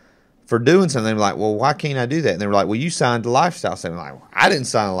for doing something. They were like, well, why can't I do that? And they were like, well, you signed a lifestyle statement. I'm like, well, I didn't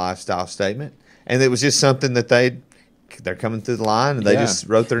sign a lifestyle statement. And it was just something that they're coming through the line and they just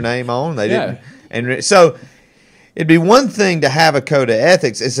wrote their name on. They didn't. And so it'd be one thing to have a code of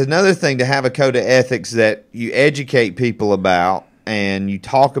ethics. It's another thing to have a code of ethics that you educate people about and you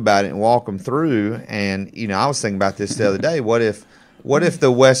talk about it and walk them through. And, you know, I was thinking about this the other day. What if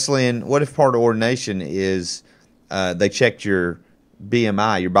part of ordination is they checked your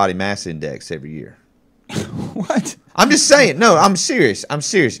BMI, your body mass index, every year? What? I'm just saying. No, I'm serious.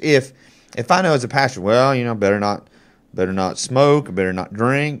 If I know as a pastor, well, you know, better not smoke, better not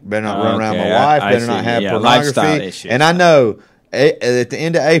drink, better not run around my wife, better not have pornography. And I know at the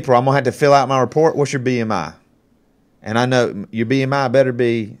end of April, I'm going to have to fill out my report. What's your BMI? And I know your BMI better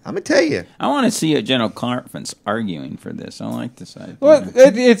be, I'm going to tell you. I want to see a general conference arguing for this. I like this idea. Well,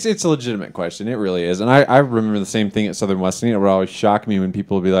 it's a legitimate question. It really is. And I remember the same thing at Southern Wesleyan. It would always shock me when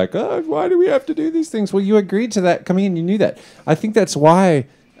people would be like, oh, why do we have to do these things? Well, you agreed to that coming in. You knew that. I think that's why,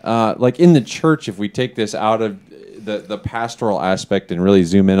 like in the church, if we take this out of the pastoral aspect and really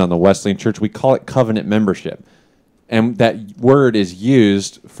zoom in on the Wesleyan church, we call it covenant membership. And that word is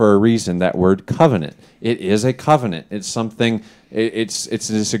used for a reason, that word covenant. It is a covenant. It's something, it's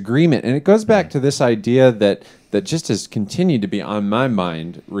this agreement. And it goes back to this idea that just has continued to be on my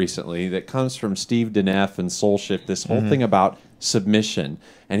mind recently, that comes from Steve Deneff and Soul Shift, this whole thing about submission.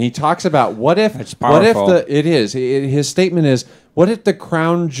 And he talks about his statement is, what if the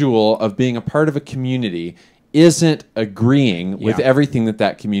crown jewel of being a part of a community isn't agreeing with everything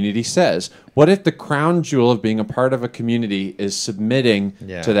that community says? What if the crown jewel of being a part of a community is submitting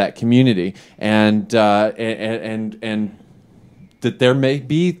to that community, and that there may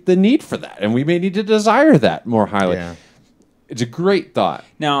be the need for that, and we may need to desire that more highly? It's a great thought.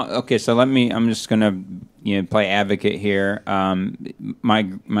 Now, okay, so I'm just going to play advocate here.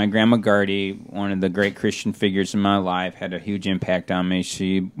 My grandma Gardy, one of the great Christian figures in my life, had a huge impact on me.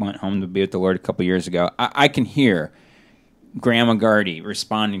 She went home to be with the Lord a couple years ago. I can hear Grandma Gardy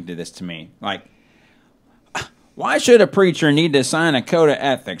responding to this to me, like, why should a preacher need to sign a code of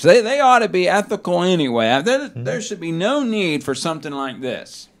ethics? They ought to be ethical anyway. There should be no need for something like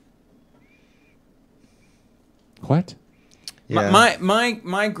this. What? Yeah.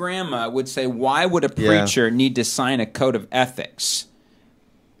 My grandma would say, why would a preacher need to sign a code of ethics?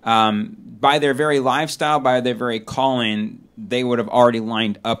 By their very lifestyle, by their very calling, they would have already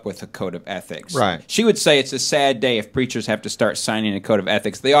lined up with a code of ethics. Right. She would say it's a sad day if preachers have to start signing a code of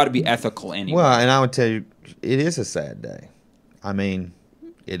ethics. They ought to be ethical anyway. Well, and I would tell you, it is a sad day. I mean,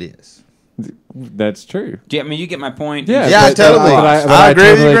 it is. That's true. You get my point? Yeah, totally. I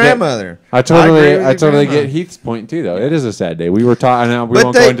agree with your grandmother. I totally get Heath's point too, though. It is a sad day. We were talking. We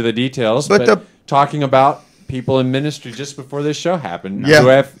won't go into the details, but talking about people in ministry just before this show happened who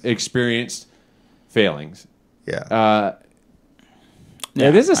have experienced failings. Yeah.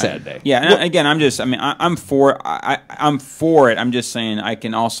 It is a sad day. Yeah, and again, I'm for it. I'm just saying I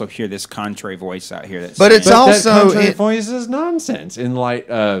can also hear this contrary voice out here. That contrary voice is nonsense in light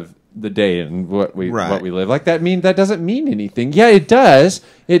of the day and what we live. Like that doesn't mean anything. Yeah, it does.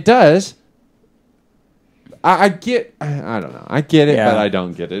 It does. I don't know. I get it, but I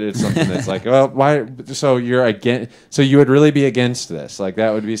don't get it. It's something that's like, well, why? So you're against? So you would really be against this? Like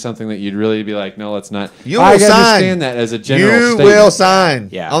that would be something that you'd really be like, no, let's not. You will sign. Understand that as a general statement. You will sign.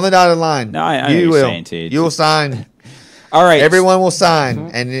 Yeah. On the dotted line. No, I you will. You will sign. All right. Everyone will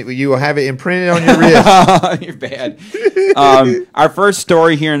sign, and you will have it imprinted on your wrist. You're bad. Our first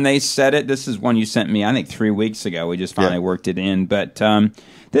story here, and they said it. This is one you sent me, I think, 3 weeks ago. We just finally worked it in, but.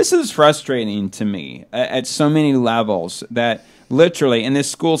 This is frustrating to me at so many levels that literally, and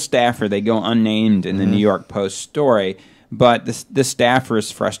this school staffer, they go unnamed in the New York Post story, but the staffer is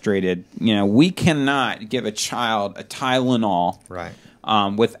frustrated. We cannot give a child a Tylenol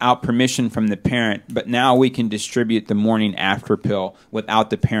without permission from the parent, but now we can distribute the morning after pill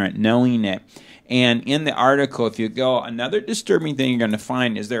without the parent knowing it. And in the article, if you go, another disturbing thing you're going to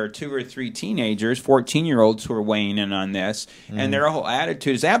find is there are 2 or 3 teenagers, 14-year-olds who are weighing in on this, and their whole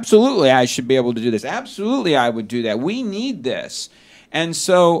attitude is, absolutely, I should be able to do this. Absolutely, I would do that. We need this. And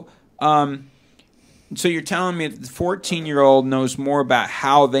so so you're telling me that the 14-year-old knows more about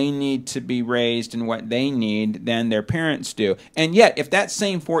how they need to be raised and what they need than their parents do. And yet, if that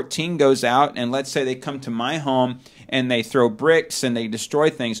same 14 goes out, and let's say they come to my home and they throw bricks and they destroy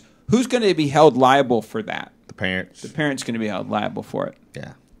things, who's going to be held liable for that? The parents. The parents going to be held liable for it.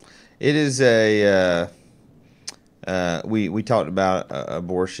 Yeah. It is a we talked about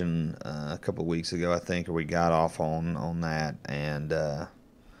abortion a couple of weeks ago, I think, or we got off on that, and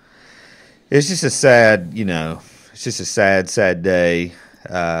it's just a sad, it's just a sad day.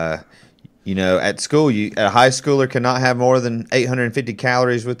 At school, a high schooler cannot have more than 850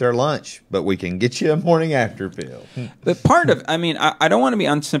 calories with their lunch, but we can get you a morning after pill. But part of, I don't want to be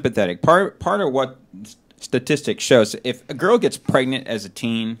unsympathetic. Part of what statistics shows, if a girl gets pregnant as a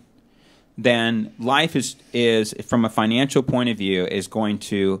teen, then life is from a financial point of view, is going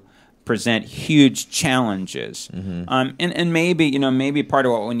to present huge challenges. And maybe part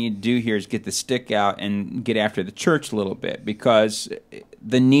of what we need to do here is get the stick out and get after the church a little bit, because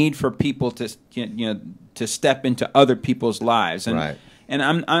the need for people to to step into other people's lives, and I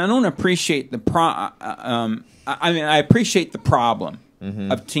don't appreciate the I appreciate the problem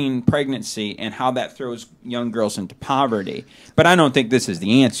of teen pregnancy and how that throws young girls into poverty, but I don't think this is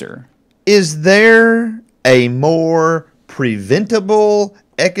the answer. Is there a more preventable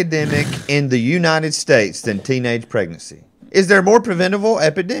epidemic in the United States than teenage pregnancy? Is there a more preventable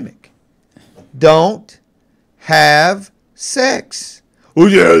epidemic? Don't have sex. Oh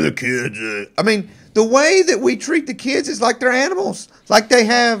yeah, the kids. The way that we treat the kids is like they're animals. Like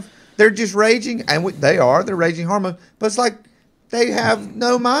they're just raging, and they're raging hormones. But it's like they have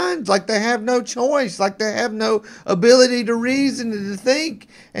no minds, like they have no choice, like they have no ability to reason and to think.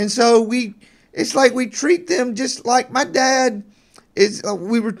 And so it's like we treat them just like my dad.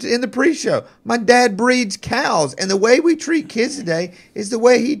 We were in the pre-show. My dad breeds cows, and the way we treat kids today is the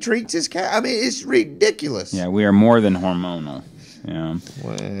way he treats his cow. It's ridiculous. Yeah, we are more than hormonal. Yeah.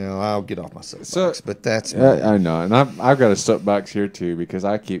 Well, I'll get off my soapbox, but that's I know, and I've got a soapbox here too, because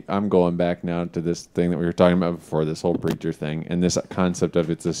I'm going back now to this thing that we were talking about before, this whole preacher thing, and this concept of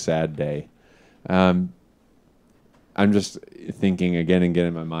it's a sad day. I'm just thinking again and again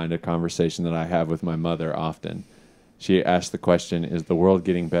in my mind a conversation that I have with my mother often. She asked the question, is the world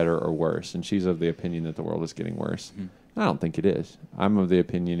getting better or worse? And she's of the opinion that the world is getting worse. I don't think it is. I'm of the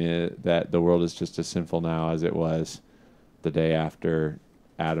opinion that the world is just as sinful now as it was the day after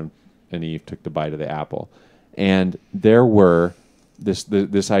Adam and Eve took the bite of the apple. And there were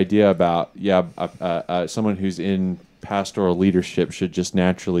this idea about, someone who's in pastoral leadership should just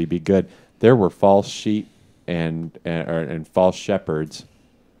naturally be good. There were false sheep and false shepherds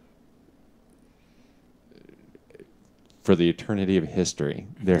for the eternity of history.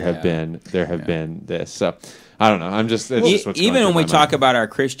 There have been this. So I don't know. I'm just, it's just what's even going when we through my talk mind. about our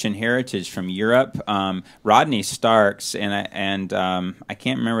Christian heritage from Europe, Rodney Starks and I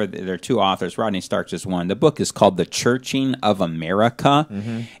can't remember. There are two authors. Rodney Starks is one. The book is called "The Churching of America,"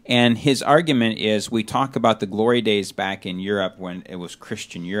 and his argument is we talk about the glory days back in Europe when it was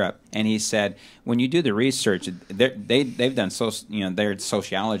Christian Europe, and he said when you do the research, they've done they're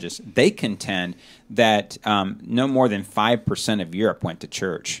sociologists. They contend that no more than 5% of Europe went to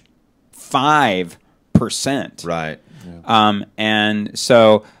church. 5%. Right. And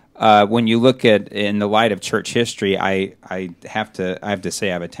so when you look at in the light of church history, I have to say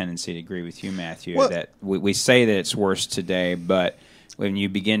I have a tendency to agree with you, Matthew, that we say that it's worse today, but when you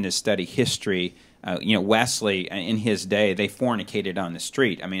begin to study history, Wesley in his day, they fornicated on the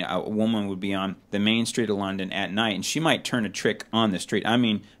street. I mean, a woman would be on the main street of London at night, and she might turn a trick on the street. I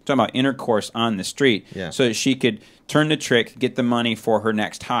mean, I'm talking about intercourse on the street, so that she could turn the trick, get the money for her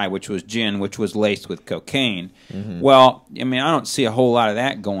next high, which was gin, which was laced with cocaine. Well, I mean, I don't see a whole lot of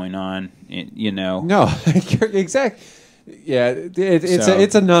that going on, No, exactly. Yeah,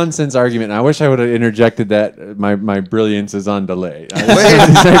 it's a nonsense argument. And I wish I would have interjected that my brilliance is on delay.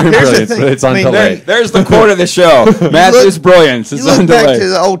 It's on delay. There's the quote of the show. Matthew's brilliance is on delay. You look back to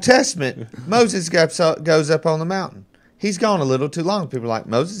the Old Testament. Moses goes up on the mountain. He's gone a little too long. People are like,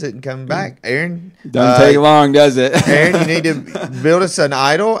 Moses isn't coming back. Aaron, doesn't take long, does it? Aaron, you need to build us an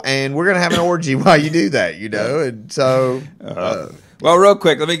idol, and we're going to have an orgy while you do that. And so. Well, real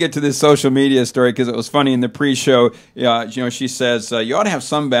quick, let me get to this social media story because it was funny in the pre-show. She says you ought to have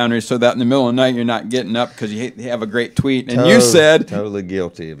some boundaries so that in the middle of the night you're not getting up because you have a great tweet. And you said totally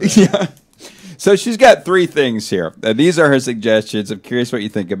guilty of it. Yeah. So she's got 3 things here. These are her suggestions. I'm curious what you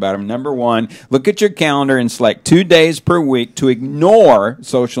think about them. Number 1, look at your calendar and select 2 days per week to ignore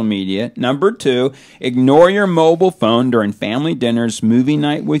social media. Number 2, ignore your mobile phone during family dinners, movie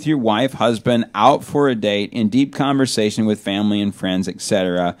night with your wife, husband, out for a date, in deep conversation with family and friends,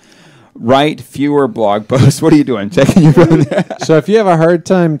 etc. Write fewer blog posts. What are you doing? Checking your phone there? So if you have a hard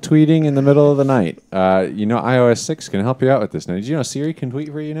time tweeting in the middle of the night, iOS 6 can help you out with this. Now, did you know Siri can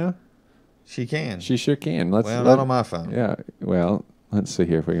tweet for you now? She can. She sure can. Not on my phone. Yeah. Well, let's see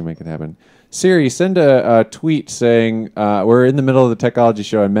here if we can make it happen. Siri, send a tweet saying we're in the middle of the Technology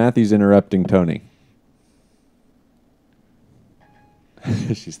Show and Matthew's interrupting Tony.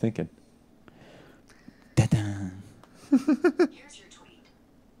 She's thinking. Da-da. Here's your tweet.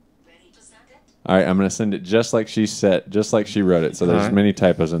 Ready to send it? All right, I'm going to send it just like she said, just like she wrote it. So there's many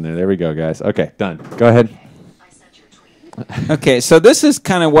typos in there. There we go, guys. Okay, done. Go ahead. Okay, so this is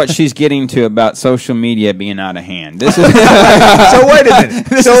kind of what she's getting to about social media being out of hand. This is So wait a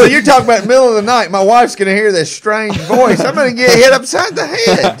minute. So you're talking about middle of the night. My wife's going to hear this strange voice. I'm going to get hit upside the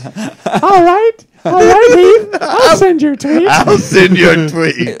head. All right, Heath. I'll send your tweet. I'll send you a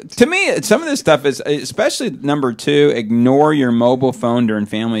tweet. To me, some of this stuff is, especially number 2, ignore your mobile phone during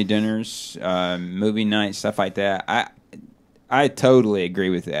family dinners, movie nights, stuff like that. I totally agree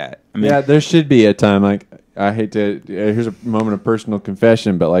with that. I mean, yeah, there should be a time like. I hate to. Here's a moment of personal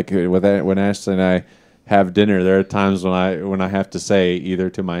confession, but like when Ashley and I have dinner, there are times when I have to say either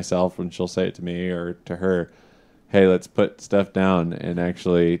to myself when she'll say it to me or to her, "Hey, let's put stuff down and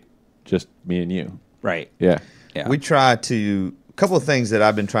actually just me and you." Right. Yeah. Yeah. We try to. A couple of things that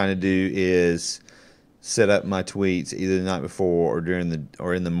I've been trying to do is set up my tweets either the night before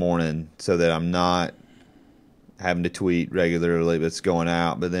or in the morning so that I'm not having to tweet regularly. That's going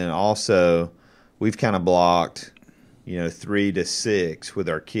out, but then also. We've kind of blocked, 3 to 6 with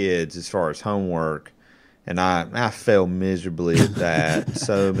our kids as far as homework, and I fail miserably at that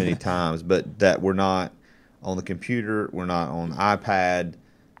so many times. But that we're not on the computer, we're not on the iPad,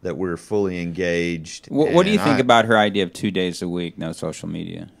 that we're fully engaged. What do you think about her idea of 2 days a week, no social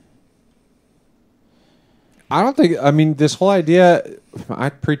media? I don't think. I mean, this whole idea. I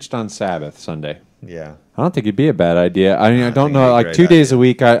preached on Sabbath Sunday. Yeah. I don't think it'd be a bad idea. I mean, I don't know. Like 2 days a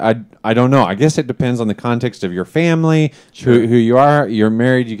week, I don't know. I guess it depends on the context of your family, who you are. You're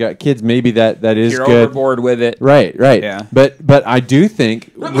married. You got kids. Maybe that is You're good. overboard with it. Right. Yeah. But I do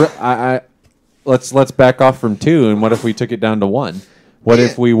think let's back off from 2. And what if we took it down to 1? What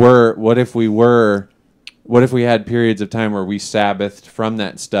if we were what if we had periods of time where we Sabbathed from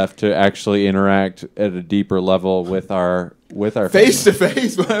that stuff to actually interact at a deeper level with our face to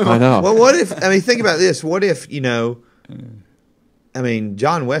face? I know. Well, what if? I mean, think about this. What if I mean,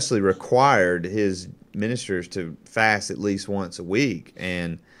 John Wesley required his ministers to fast at least once a week,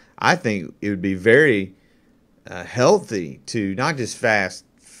 and I think it would be very healthy to not just fast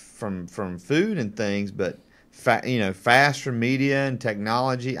from food and things, but fast from media and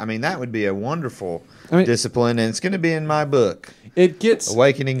technology. I mean, that would be a wonderful discipline, and it's going to be in my book. It gets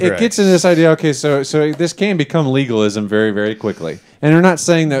Awakening Grace. It gets into this idea. Okay, so this can become legalism very, very quickly, and we're not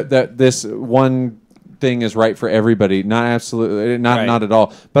saying that this one thing is right for everybody. Not absolutely, not at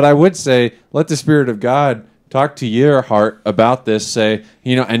all. But I would say, let the Spirit of God talk to your heart about this. Say,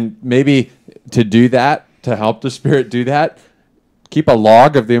 and maybe to do that, to help the Spirit do that, keep a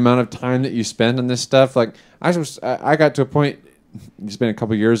log of the amount of time that you spend on this stuff. Like I got to a point, it's been a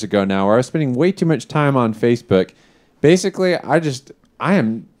couple years ago now, where I was spending way too much time on Facebook. Basically, I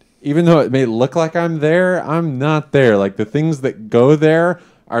am, even though it may look like I'm there, I'm not there. Like the things that go there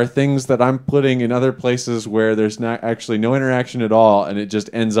are things that I'm putting in other places where there's not actually no interaction at all, and it just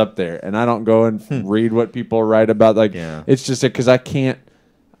ends up there. And I don't go and read what people write about. Like it's just because I can't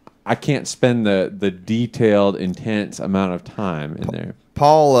spend the detailed, intense amount of time in there.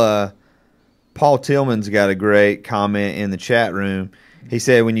 Paul Tillman's got a great comment in the chat room. He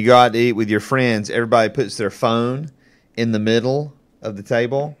said, when you go out to eat with your friends, everybody puts their phone in the middle of the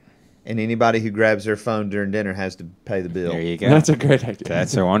table, and anybody who grabs their phone during dinner has to pay the bill. There you go. That's a great idea.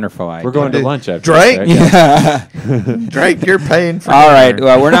 That's a wonderful idea. We're going to lunch after Drake. this, right? Yeah. Drake, you're paying for All dinner. right.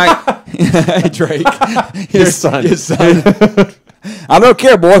 Well, we're not. Drake, Your son. I don't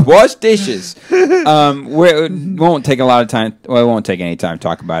care, boy. Wash dishes. We won't take a lot of time. Well, it won't take any time to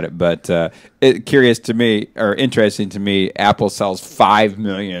talk about it. But curious to me, or interesting to me, Apple sells 5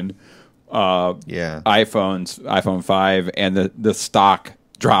 million iPhones, iPhone 5, and the stock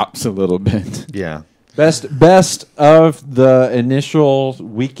drops a little bit. Yeah. Best of the initial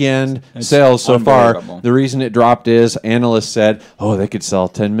weekend sales so far. The reason it dropped is analysts said, they could sell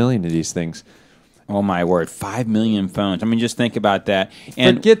 10 million of these things. Oh my word, 5 million phones. I mean, just think about that.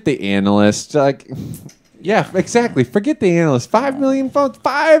 And forget the analysts. Yeah, exactly. Forget the analysts. 5 million phones.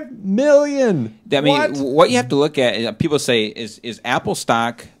 5 million. I mean, what you have to look at, people say, is Apple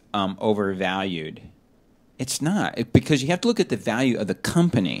stock overvalued? It's not, because you have to look at the value of the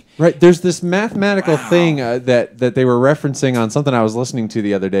company. Right. There's this mathematical thing that they were referencing on something I was listening to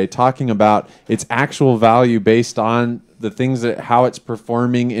the other day, talking about its actual value based on the things how it's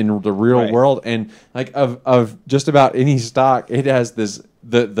performing in the real world, and like of just about any stock, it has this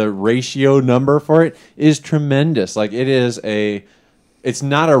the ratio number for it is tremendous. Like it's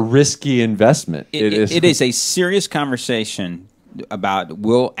not a risky investment. It is a serious conversation about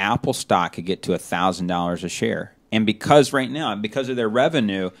will Apple stock get to $1,000 a share, and because right now, because of their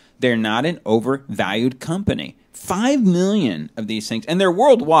revenue, they're not an overvalued company. 5 million of these things, and they're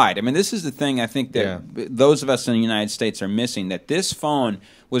worldwide. I mean, this is the thing I think that those of us in the United States are missing, that this phone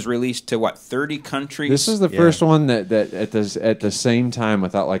was released to, 30 countries? This is the first one that at the same time,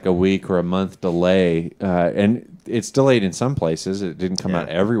 without like a week or a month delay, and it's delayed in some places. It didn't come out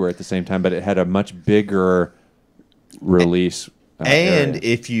everywhere at the same time, but it had a much bigger release. And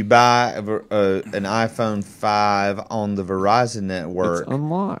if you buy an iPhone 5 on the Verizon network, it's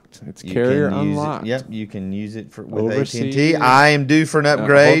unlocked. It's carrier unlocked. Yep, you can use it with AT&T. I am due for an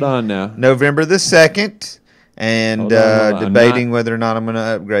upgrade. Hold on now. November the 2nd, and Hold on. debating whether or not I'm going to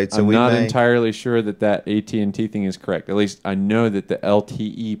upgrade. So I'm not entirely sure that AT&T thing is correct. At least I know that the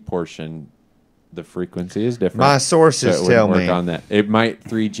LTE portion, the frequency is different. My sources tell me. Work on that. It might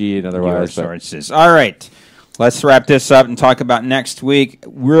 3G and otherwise. Your sources. All right. Let's wrap this up and talk about next week.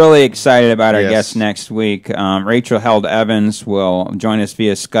 Really excited about our guest next week. Rachel Held Evans will join us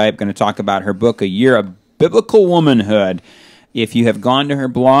via Skype, going to talk about her book, A Year of Biblical Womanhood. If you have gone to her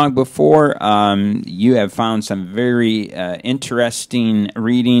blog before, you have found some very interesting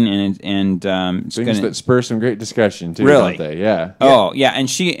reading, and it's things that spur some great discussion too. Really? Don't they? Yeah. Oh, yeah. And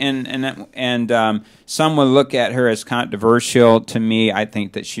she and some would look at her as controversial. To me, I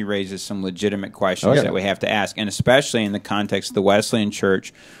think that she raises some legitimate questions that we have to ask, and especially in the context of the Wesleyan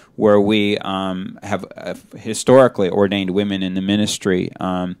Church, where we have historically ordained women in the ministry.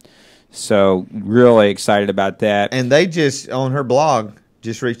 So really excited about that. And they just, on her blog,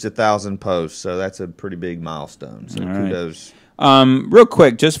 just reached 1,000 posts. So that's a pretty big milestone. So kudos. Real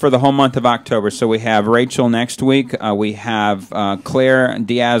quick, just for the whole month of October. So we have Rachel next week. We have Claire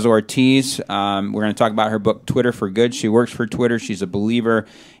Diaz-Ortiz. We're going to talk about her book, Twitter for Good. She works for Twitter. She's a believer.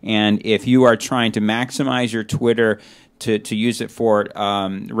 And if you are trying to maximize your Twitter to use it for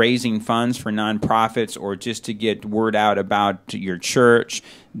raising funds for nonprofits or just to get word out about your church,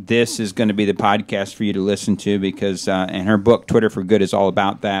 this is going to be the podcast for you to listen to because, and her book, Twitter for Good, is all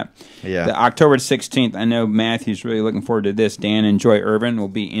about that. Yeah. The October 16th, I know Matthew's really looking forward to this. Dan and Joy Irvin will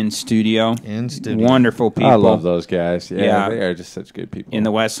be in studio. Wonderful people. I love those guys. Yeah, they are just such good people. In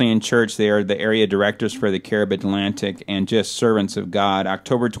the Wesleyan Church, they are the area directors for the Carib Atlantic and just servants of God.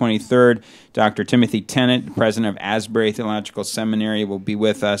 October 23rd, Dr. Timothy Tennant, president of Asbury Theological Seminary, will be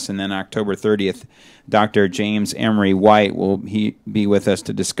with us. And then October 30th, Dr. James Emery White will be with us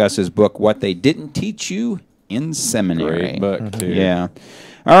to discuss his book, What They Didn't Teach You in Seminary. Great book, too. Yeah.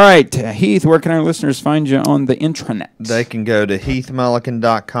 All right, Heath, where can our listeners find you on the intranet? They can go to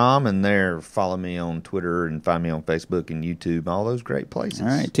heathmullican.com and there follow me on Twitter and find me on Facebook and YouTube, all those great places. All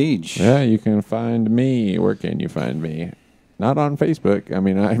right, Tej. Yeah, you can find me. Where can you find me? Not on Facebook. I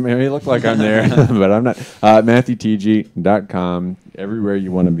mean, I may look like I'm there, but I'm not. MatthewTG.com, everywhere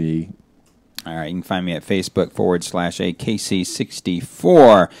you want to be. All right, you can find me at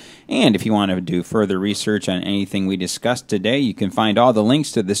Facebook/AKC64. And if you want to do further research on anything we discussed today, you can find all the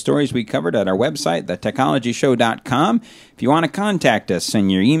links to the stories we covered at our website, thetechnologyshow.com. If you want to contact us,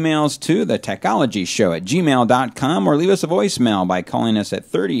 send your emails to thetechnologyshow@gmail.com or leave us a voicemail by calling us at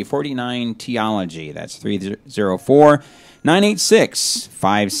 3049-TEOLOGY. That's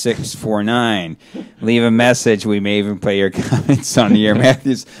 304-986-5649. Leave a message. We may even play your comments on the air.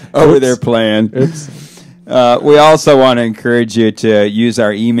 Matthew's over there playing. We also want to encourage you to use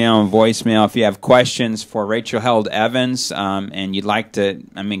our email and voicemail. If you have questions for Rachel Held Evans and you'd like to,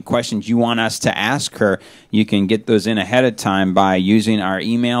 questions you want us to ask her, you can get those in ahead of time by using our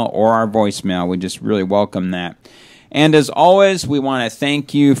email or our voicemail. We just really welcome that. And as always, we want to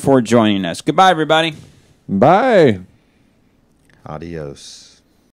thank you for joining us. Goodbye, everybody. Bye. Adios.